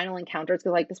of our final encounters,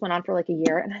 because like this went on for like a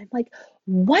year, and I'm like,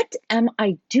 what am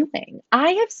I doing?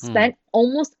 I have Hmm. spent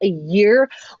almost a year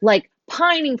like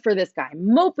pining for this guy,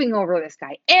 moping over this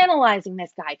guy, analyzing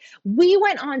this guy. We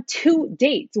went on 2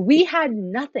 dates. We had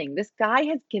nothing. This guy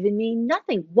has given me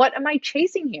nothing. What am I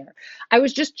chasing here? I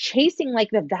was just chasing like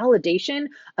the validation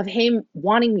of him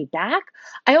wanting me back.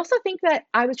 I also think that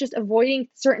I was just avoiding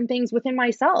certain things within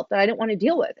myself that I didn't want to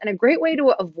deal with. And a great way to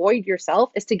avoid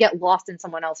yourself is to get lost in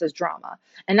someone else's drama.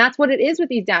 And that's what it is with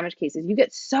these damage cases. You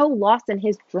get so lost in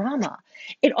his drama.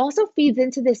 It also feeds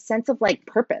into this sense of like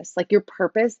purpose. Like your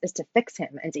purpose is to fix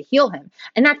him and to heal him.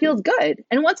 And that feels good.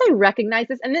 And once I recognized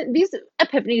this, and these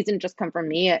epiphanies didn't just come from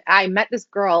me. I met this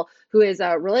girl who is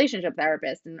a relationship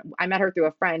therapist, and I met her through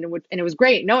a friend, and it was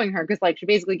great knowing her because like she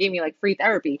basically gave me like free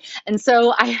therapy. And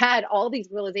so I had all these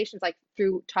realizations like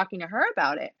through talking to her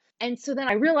about it. And so then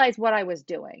I realized what I was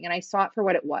doing and I saw it for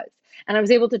what it was. And I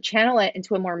was able to channel it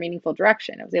into a more meaningful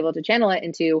direction. I was able to channel it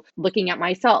into looking at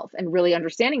myself and really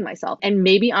understanding myself. And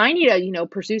maybe I need to,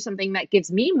 pursue something that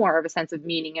gives me more of a sense of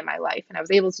meaning in my life. And I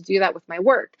was able to do that with my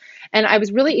work. And I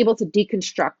was really able to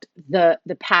deconstruct the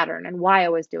pattern and why I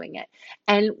was doing it.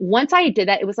 And once I did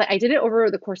that, it was like I did it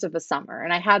over the course of a summer.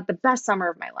 And I had the best summer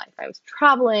of my life. I was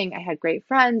traveling, I had great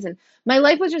friends, and my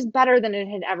life was just better than it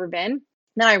had ever been.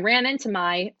 Then I ran into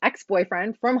my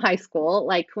ex-boyfriend from high school,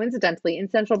 like coincidentally in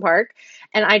Central Park,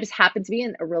 and I just happened to be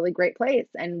in a really great place.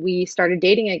 And we started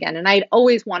dating again. And I'd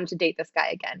always wanted to date this guy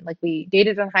again. Like we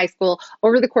dated in high school.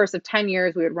 Over the course of 10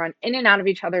 years, we would run in and out of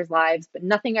each other's lives, but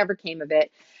nothing ever came of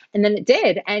it. And then it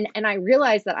did. And I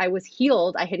realized that I was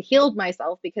healed. I had healed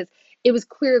myself because it was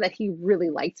clear that he really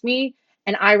liked me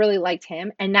and I really liked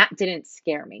him, and that didn't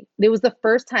scare me. It was the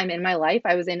first time in my life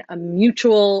I was in a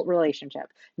mutual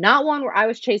relationship, not one where I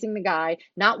was chasing the guy,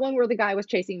 not one where the guy was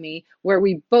chasing me, where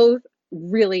we both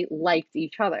really liked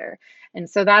each other. And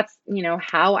so that's,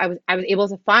 how I was able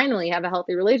to finally have a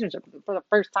healthy relationship for the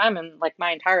first time in like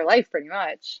my entire life pretty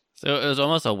much. So it was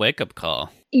almost a wake up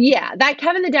call. Yeah, that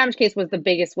Kevin the Damage case was the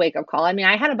biggest wake up call. I mean,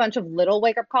 I had a bunch of little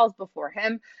wake up calls before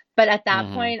him, but at that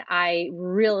Hmm. point, I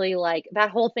really like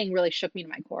that whole thing really shook me to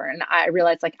my core. And I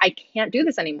realized like I can't do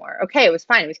this anymore. Okay, it was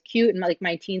fine. It was cute in like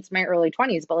my teens, my early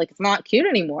 20s, but like it's not cute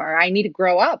anymore. I need to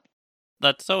grow up.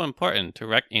 That's so important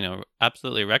to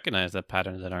absolutely recognize the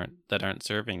patterns that aren't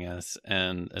serving us,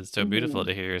 and it's so beautiful Hmm.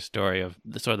 to hear your story of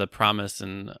the sort of the promise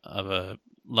and of a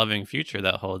loving future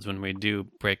that holds when we do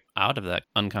break out of that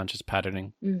unconscious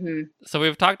patterning. Hmm. So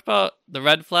we've talked about the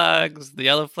red flags, the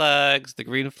yellow flags, the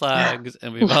green flags,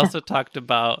 and we've Yeah. also talked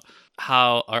about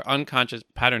how our unconscious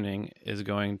patterning is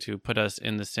going to put us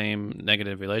in the same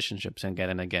negative relationships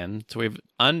again and again. So we've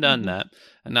undone Hmm. that,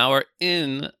 and now we're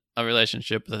in a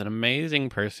relationship with an amazing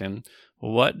person.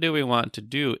 What do we want to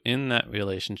do in that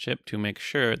relationship to make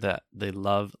sure that the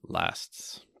love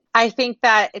lasts? I think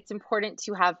that it's important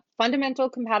to have fundamental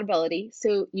compatibility.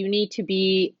 So you need to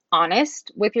be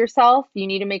honest with yourself. You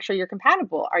need to make sure you're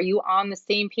compatible. Are you on the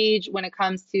same page when it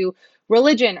comes to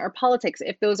religion or politics?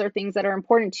 If those are things that are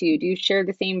important to you, do you share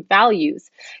the same values?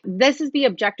 This is the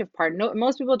objective part. No,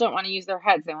 most people don't want to use their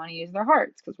heads, they want to use their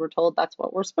hearts because we're told that's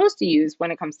what we're supposed to use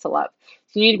when it comes to love.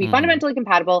 So you need to be Hmm. fundamentally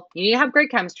compatible. You need to have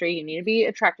great chemistry. You need to be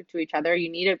attracted to each other. You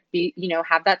need to be,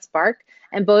 have that spark,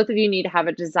 and both of you need to have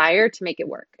a desire to make it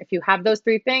work. If you have those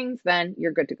three things, then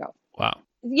you're good to go. Wow.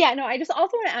 Yeah, no, I just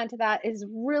also want to add to that is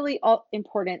really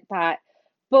important that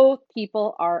both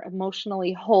people are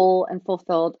emotionally whole and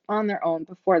fulfilled on their own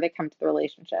before they come to the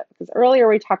relationship. Because earlier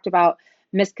we talked about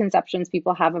misconceptions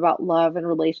people have about love and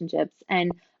relationships.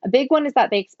 And a big one is that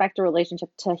they expect a relationship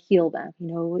to heal them.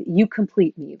 You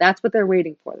complete me. That's what they're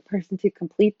waiting for, the person to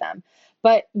complete them.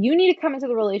 But you need to come into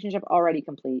the relationship already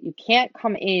complete. You can't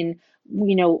come in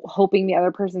hoping the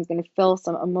other person's going to fill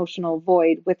some emotional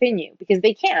void within you, because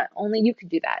they can't. Only you can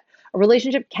do that. A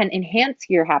relationship can enhance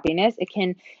your happiness. It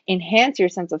can enhance your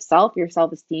sense of self, your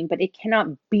self-esteem, but it cannot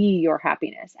be your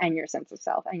happiness and your sense of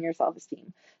self and your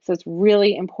self-esteem. So it's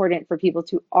really important for people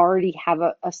to already have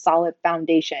a solid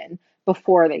foundation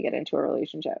before they get into a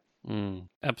relationship.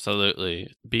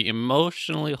 Absolutely. Be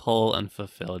emotionally whole and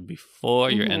fulfilled before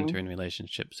you're hmm entering a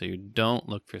relationship, so you don't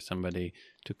look for somebody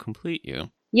to complete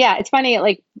you. Yeah, it's funny.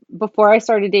 Like before I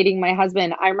started dating my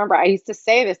husband, I remember I used to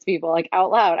say this to people like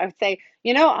out loud. I would say,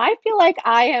 I feel like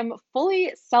I am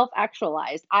fully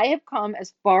self-actualized. I have come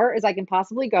as far as I can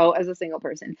possibly go as a single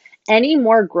person. Any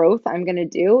more growth I'm going to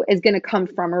do is going to come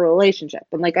from a relationship.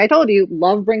 And like I told you,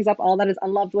 love brings up all that is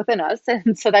unloved within us.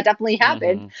 And so that definitely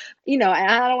happened. Mm-hmm. And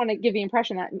I don't want to give the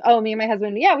impression that, oh, me and my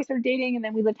husband, yeah, we started dating and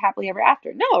then we lived happily ever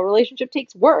after. No, a relationship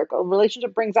takes work. A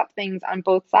relationship brings up things on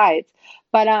both sides.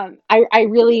 But I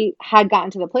really had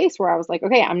gotten to the place where I was like,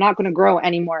 okay, I'm not going to grow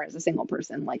anymore as a single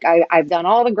person. Like I've done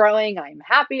all the growing. I'm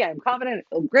happy. I'm confident. I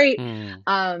feel great.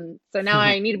 So now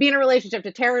I need to be in a relationship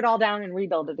to tear it all down and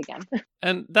rebuild it again.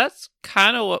 And that's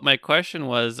kind of what my question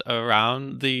was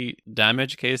around the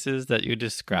damage cases that you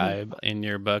describe in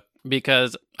your book.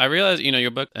 Because I realize,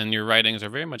 your book and your writings are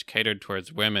very much catered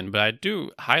towards women, but I do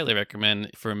highly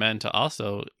recommend for men to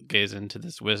also gaze into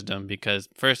this wisdom, because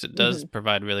first, it does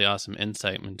provide really awesome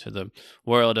insight into the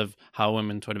world of how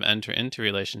women sort of enter into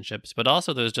relationships, but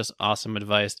also there's just awesome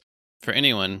advice for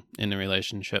anyone in a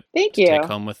relationship Thank to take you.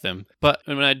 home with them. But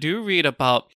when I do read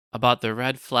about the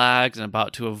red flags and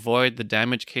about to avoid the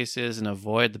damage cases and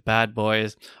avoid the bad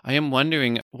boys, I am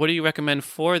wondering, what do you recommend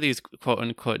for these quote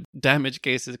unquote damage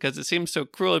cases? Because it seems so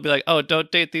cruel to be like, oh, don't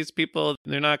date these people.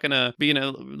 They're not going to be in a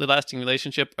lasting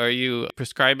relationship. Are you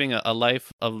prescribing a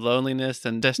life of loneliness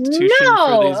and destitution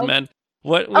for these No, men?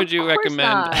 What of would you course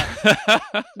recommend?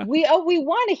 not. We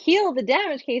want to heal the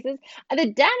damage cases.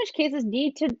 The damage cases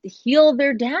need to heal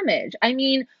their damage. I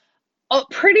mean,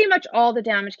 pretty much all the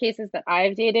damage cases that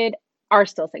I've dated are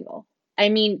still single. I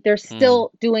mean, they're Mm,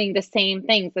 still doing the same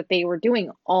things that they were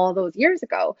doing all those years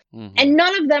ago. mm-hmm, And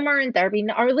none of them are in therapy,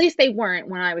 or at least they weren't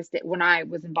when I was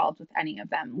involved with any of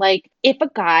them. Like if a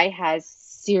guy has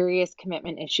serious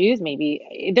commitment issues,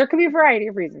 maybe there could be a variety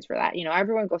of reasons for that.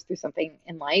 Everyone goes through something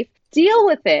in life. Deal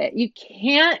with it. You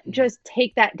can't just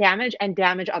take that damage and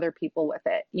damage other people with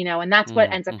it, and that's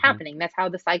what ends up mm-hmm, happening. That's how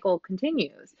the cycle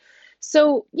continues.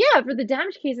 So yeah, for the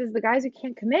damage cases, the guys who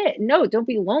can't commit, no, don't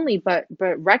be lonely, but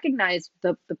recognize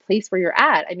the place where you're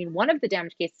at. I mean, one of the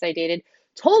damage cases I dated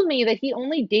told me that he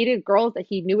only dated girls that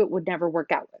he knew it would never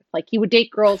work out with. Like he would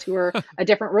date girls who were a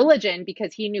different religion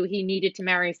because he knew he needed to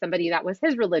marry somebody that was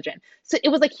his religion. So it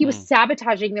was like he was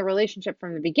sabotaging the relationship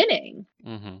from the beginning.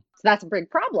 mm-hmm. So that's a big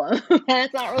problem. And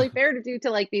it's not really fair to do to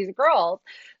like these girls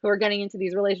who are getting into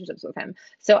these relationships with him.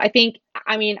 So I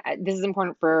mean, this is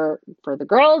important for the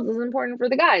girls. This is important for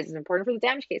the guys. It's important for the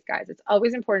damage case guys. It's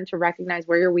always important to recognize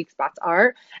where your weak spots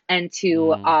are and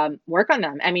to work on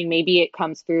them. I mean, maybe it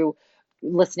comes through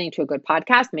listening to a good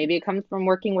podcast. Maybe it comes from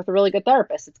working with a really good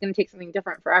therapist. It's going to take something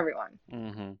different for everyone.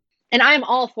 Mm-hmm. And I'm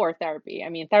all for therapy. I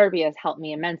mean, therapy has helped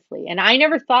me immensely. And I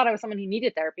never thought I was someone who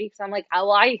needed therapy because I'm like,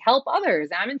 oh, I help others.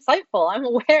 I'm insightful. I'm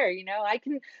aware, I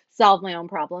can solve my own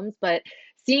problems. But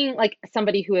seeing like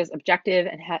somebody who is objective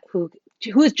and who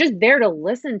is just there to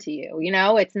listen to you,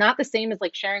 it's not the same as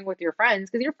like sharing with your friends,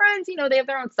 because your friends, they have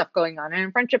their own stuff going on,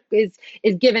 and friendship is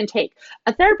give and take.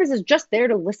 A therapist is just there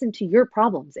to listen to your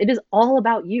problems. It is all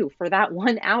about you for that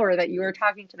 1 hour that you are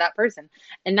talking to that person.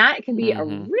 And that can be a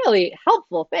Mm-hmm. really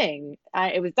helpful thing.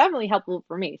 It was definitely helpful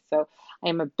for me. So I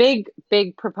am a big,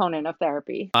 big proponent of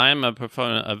therapy. I'm a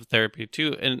proponent of therapy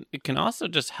too, and it can also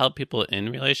just help people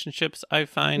in relationships, I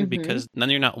find, hmm because then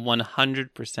you're not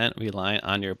 100% reliant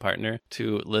on your partner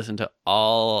to listen to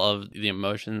all of the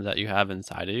emotions that you have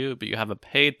inside of you, but you have a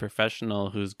paid professional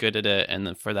who's good at it, and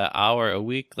then for that hour a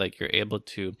week, like you're able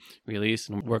to release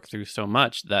and work through so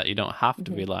much that you don't have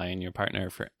to hmm rely on your partner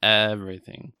for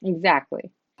everything.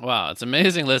 Exactly. Wow, it's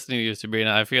amazing listening to you,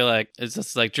 Sabrina. I feel like it's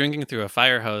just like drinking through a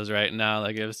fire hose right now.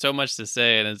 Like you have so much to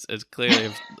say, and it's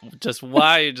clearly just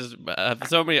why you just have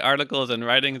so many articles and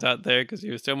writings out there, because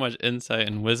you have so much insight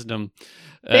and wisdom.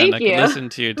 And Thank I could you. listen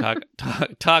to you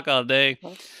talk all day.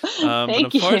 But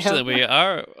Thank you. unfortunately, we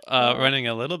are running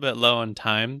a little bit low on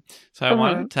time. So I hmm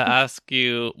wanted to ask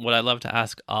you what I love to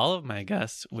ask all of my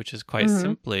guests, which is quite hmm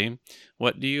simply,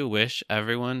 what do you wish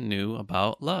everyone knew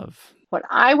about love? What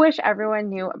I wish everyone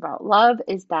knew about love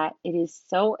is that it is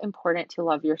so important to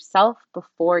love yourself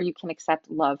before you can accept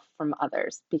love from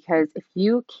others. Because if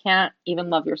you can't even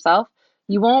love yourself,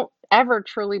 you won't ever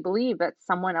truly believe that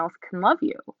someone else can love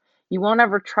you. you won't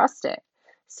ever trust it.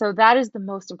 So that is the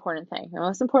most important thing. The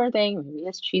most important thing, maybe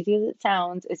as cheesy as it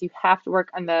sounds, is you have to work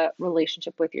on the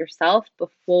relationship with yourself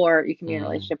before you can be in a Mm,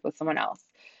 relationship with someone else.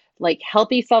 Like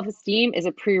healthy self-esteem is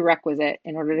a prerequisite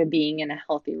in order to being in a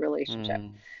healthy relationship.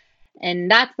 mm,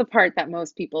 And that's the part that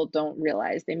most people don't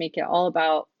realize. They make it all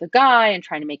about the guy and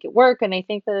trying to make it work. And they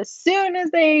think that as soon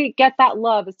as they get that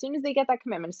love, as soon as they get that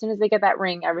commitment, as soon as they get that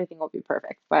ring, everything will be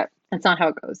perfect. But that's not how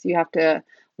it goes. You have to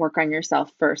work on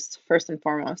yourself first and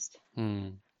foremost.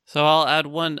 mm. So I'll add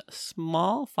one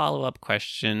small follow-up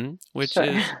question, which Sure.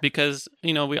 is because,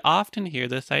 we often hear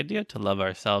this idea to love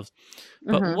ourselves,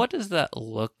 but hmm what does that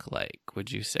look like,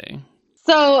 would you say?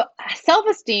 So,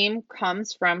 self-esteem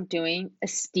comes from doing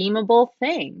esteemable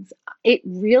things. It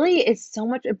really is so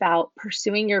much about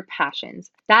pursuing your passions,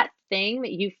 that thing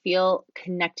that you feel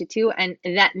connected to and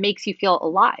that makes you feel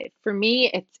alive. For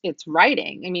me, it's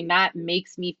writing. I mean, that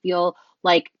makes me feel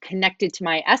like connected to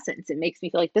my essence. It makes me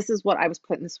feel like this is what I was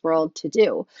put in this world to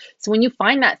do. So when you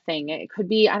find that thing, it could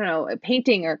be, I don't know, a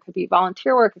painting, or it could be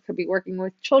volunteer work, it could be working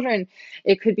with children,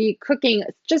 it could be cooking.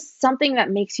 It's just something that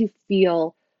makes you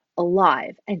feel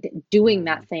alive and doing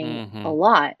that thing a Mm-hmm.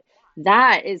 lot.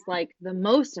 That is like the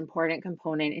most important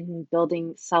component in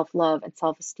building self-love and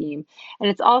self-esteem. And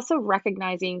it's also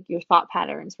recognizing your thought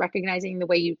patterns, recognizing the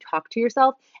way you talk to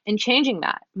yourself and changing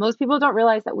that. Most people don't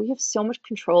realize that we have so much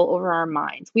control over our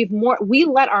minds. We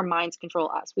let our minds control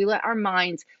us. We let our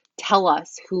minds tell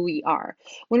us who we are.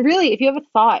 When really, if you have a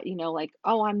thought, like,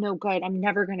 oh, I'm no good, I'm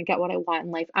never going to get what I want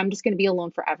in life, I'm just going to be alone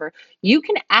forever, you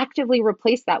can actively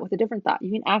replace that with a different thought.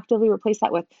 You can actively replace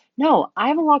that with, no, I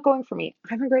have a lot going for me.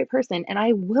 I'm a great person and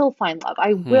I will find love.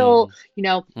 I will,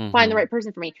 find the Mm-hmm. right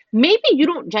person for me. Maybe you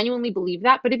don't genuinely believe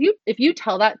that, but if you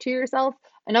tell that to yourself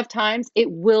enough times,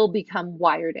 it will become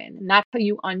wired in. And that's how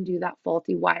you undo that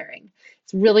faulty wiring.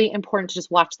 It's really important to just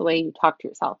watch the way you talk to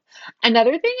yourself.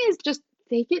 Another thing is just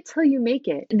fake it till you make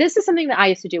it. This is something that I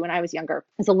used to do when I was younger.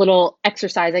 It's a little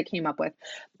exercise I came up with.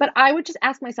 But I would just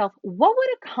ask myself, what would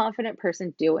a confident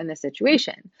person do in this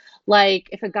situation? Like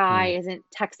if a guy isn't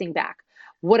texting back,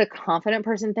 would a confident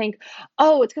person think,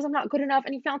 oh, it's because I'm not good enough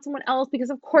and he found someone else because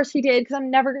of course he did, because I'm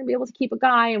never going to be able to keep a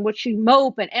guy? And would she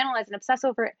mope and analyze and obsess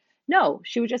over it? No,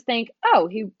 she would just think, oh,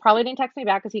 he probably didn't text me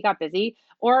back because he got busy.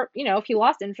 Or, if he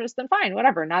lost interest, then fine,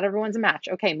 whatever. Not everyone's a match.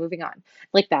 Okay, moving on.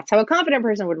 Like that's how a confident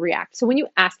person would react. So when you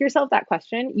ask yourself that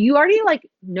question, you already like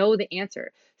know the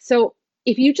answer. So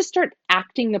if you just start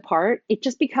acting the part, it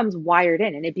just becomes wired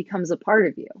in and it becomes a part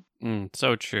of you.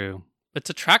 So true. It's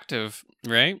attractive,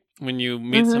 right? When you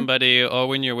meet hmm somebody or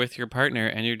when you're with your partner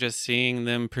and you're just seeing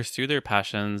them pursue their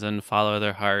passions and follow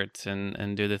their hearts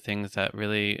and do the things that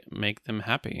really make them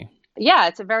happy. Yeah,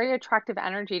 it's a very attractive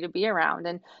energy to be around.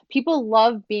 And people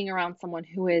love being around someone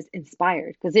who is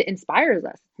inspired because it inspires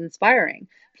us. It's inspiring.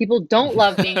 People don't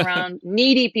love being around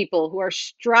needy people who are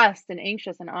stressed and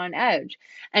anxious and on edge.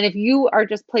 And if you are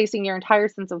just placing your entire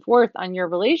sense of worth on your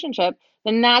relationship,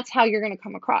 then that's how you're going to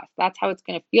come across. That's how it's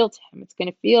going to feel to him. It's going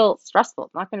to feel stressful.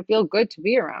 It's not going to feel good to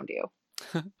be around you.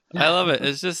 I love it.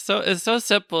 It's so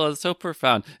simple and so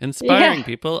profound. Yeah, Inspiring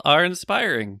people are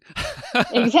inspiring.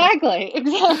 exactly.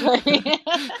 Exactly.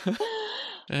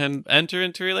 And enter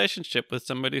into a relationship with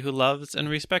somebody who loves and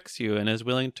respects you and is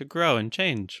willing to grow and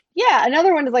change. Yeah,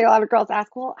 another one is like a lot of girls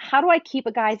ask, well, how do I keep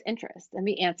a guy's interest? And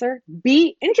the answer,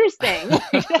 be interesting.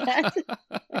 that's,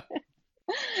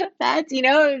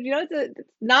 it's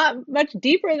not much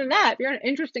deeper than that. If you're an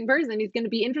interesting person, he's going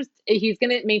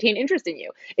to maintain interest in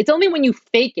you. It's only when you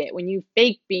fake it, when you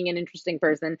fake being an interesting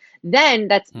person, then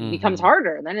that's becomes hmm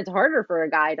harder. Then it's harder for a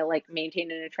guy to like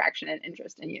maintain an attraction and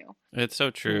interest in you. It's so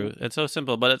Mm. true. It's so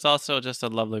simple, but it's also just a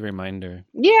lovely reminder.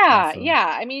 Yeah, Also.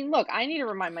 yeah. I mean, look, I need to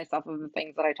remind myself of the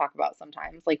things that I talk about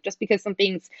sometimes. Like, just because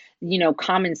something's,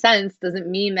 common sense doesn't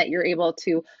mean that you're able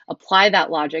to apply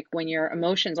that logic when your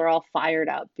emotions are all fired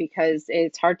up, because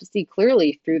it's hard to see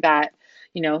clearly through that,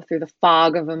 through the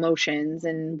fog of emotions.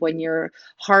 And when your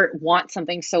heart wants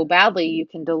something so badly, you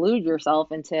can delude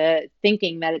yourself into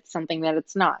thinking that it's something that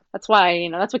it's not. That's why,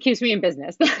 that's what keeps me in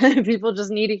business. People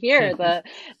just need to hear the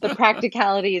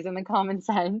practicalities and the common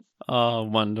sense. Oh,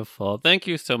 wonderful. Thank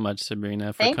you so much,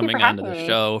 Sabrina, for Thank you for coming onto having the me.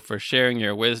 show, for sharing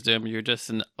your wisdom. You're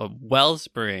just a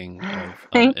wellspring of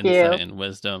Thank insight you. and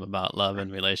wisdom about love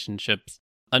and relationships.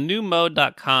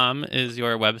 anewmode.com is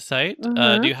your website.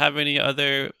 Do you have any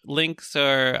other links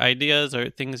or ideas or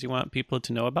things you want people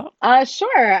to know about?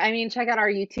 Sure. I mean, check out our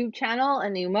YouTube channel, A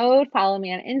New Mode. Follow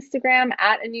me on Instagram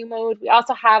at A New Mode. We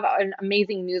also have an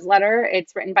amazing newsletter.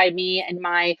 It's written by me and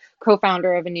my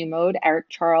co-founder of A New Mode, Eric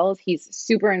Charles. He's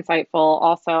super insightful.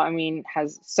 Also, I mean,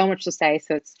 has so much to say.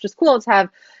 So it's just cool to have,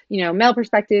 male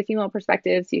perspective, female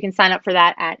perspective. So you can sign up for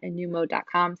that at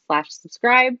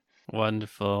anewmode.com/subscribe.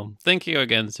 Wonderful. Thank you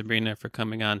again, Sabrina, for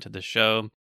coming on to the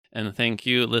show. And thank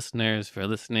you, listeners, for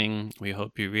listening. We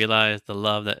hope you realize the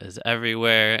love that is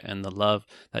everywhere and the love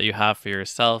that you have for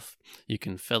yourself. You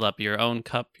can fill up your own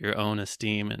cup, your own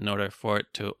esteem, in order for it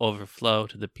to overflow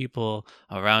to the people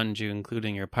around you,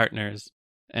 including your partners.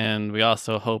 And we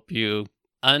also hope you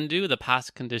undo the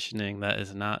past conditioning that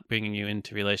is not bringing you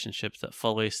into relationships that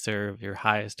fully serve your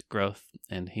highest growth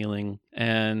and healing.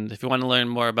 And if you want to learn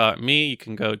more about me, you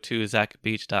can go to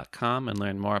zachbeach.com and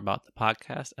learn more about the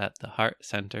podcast at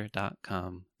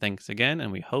theheartcenter.com. Thanks again,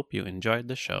 and we hope you enjoyed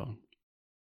the show.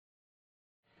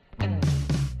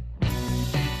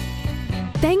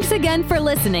 Thanks again for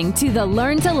listening to the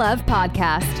Learn to Love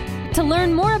podcast. To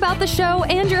learn more about the show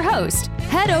and your host,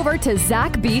 head over to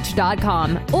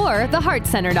zachbeach.com or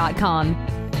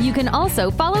theheartcenter.com. You can also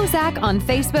follow Zach on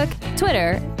Facebook,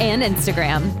 Twitter, and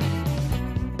Instagram.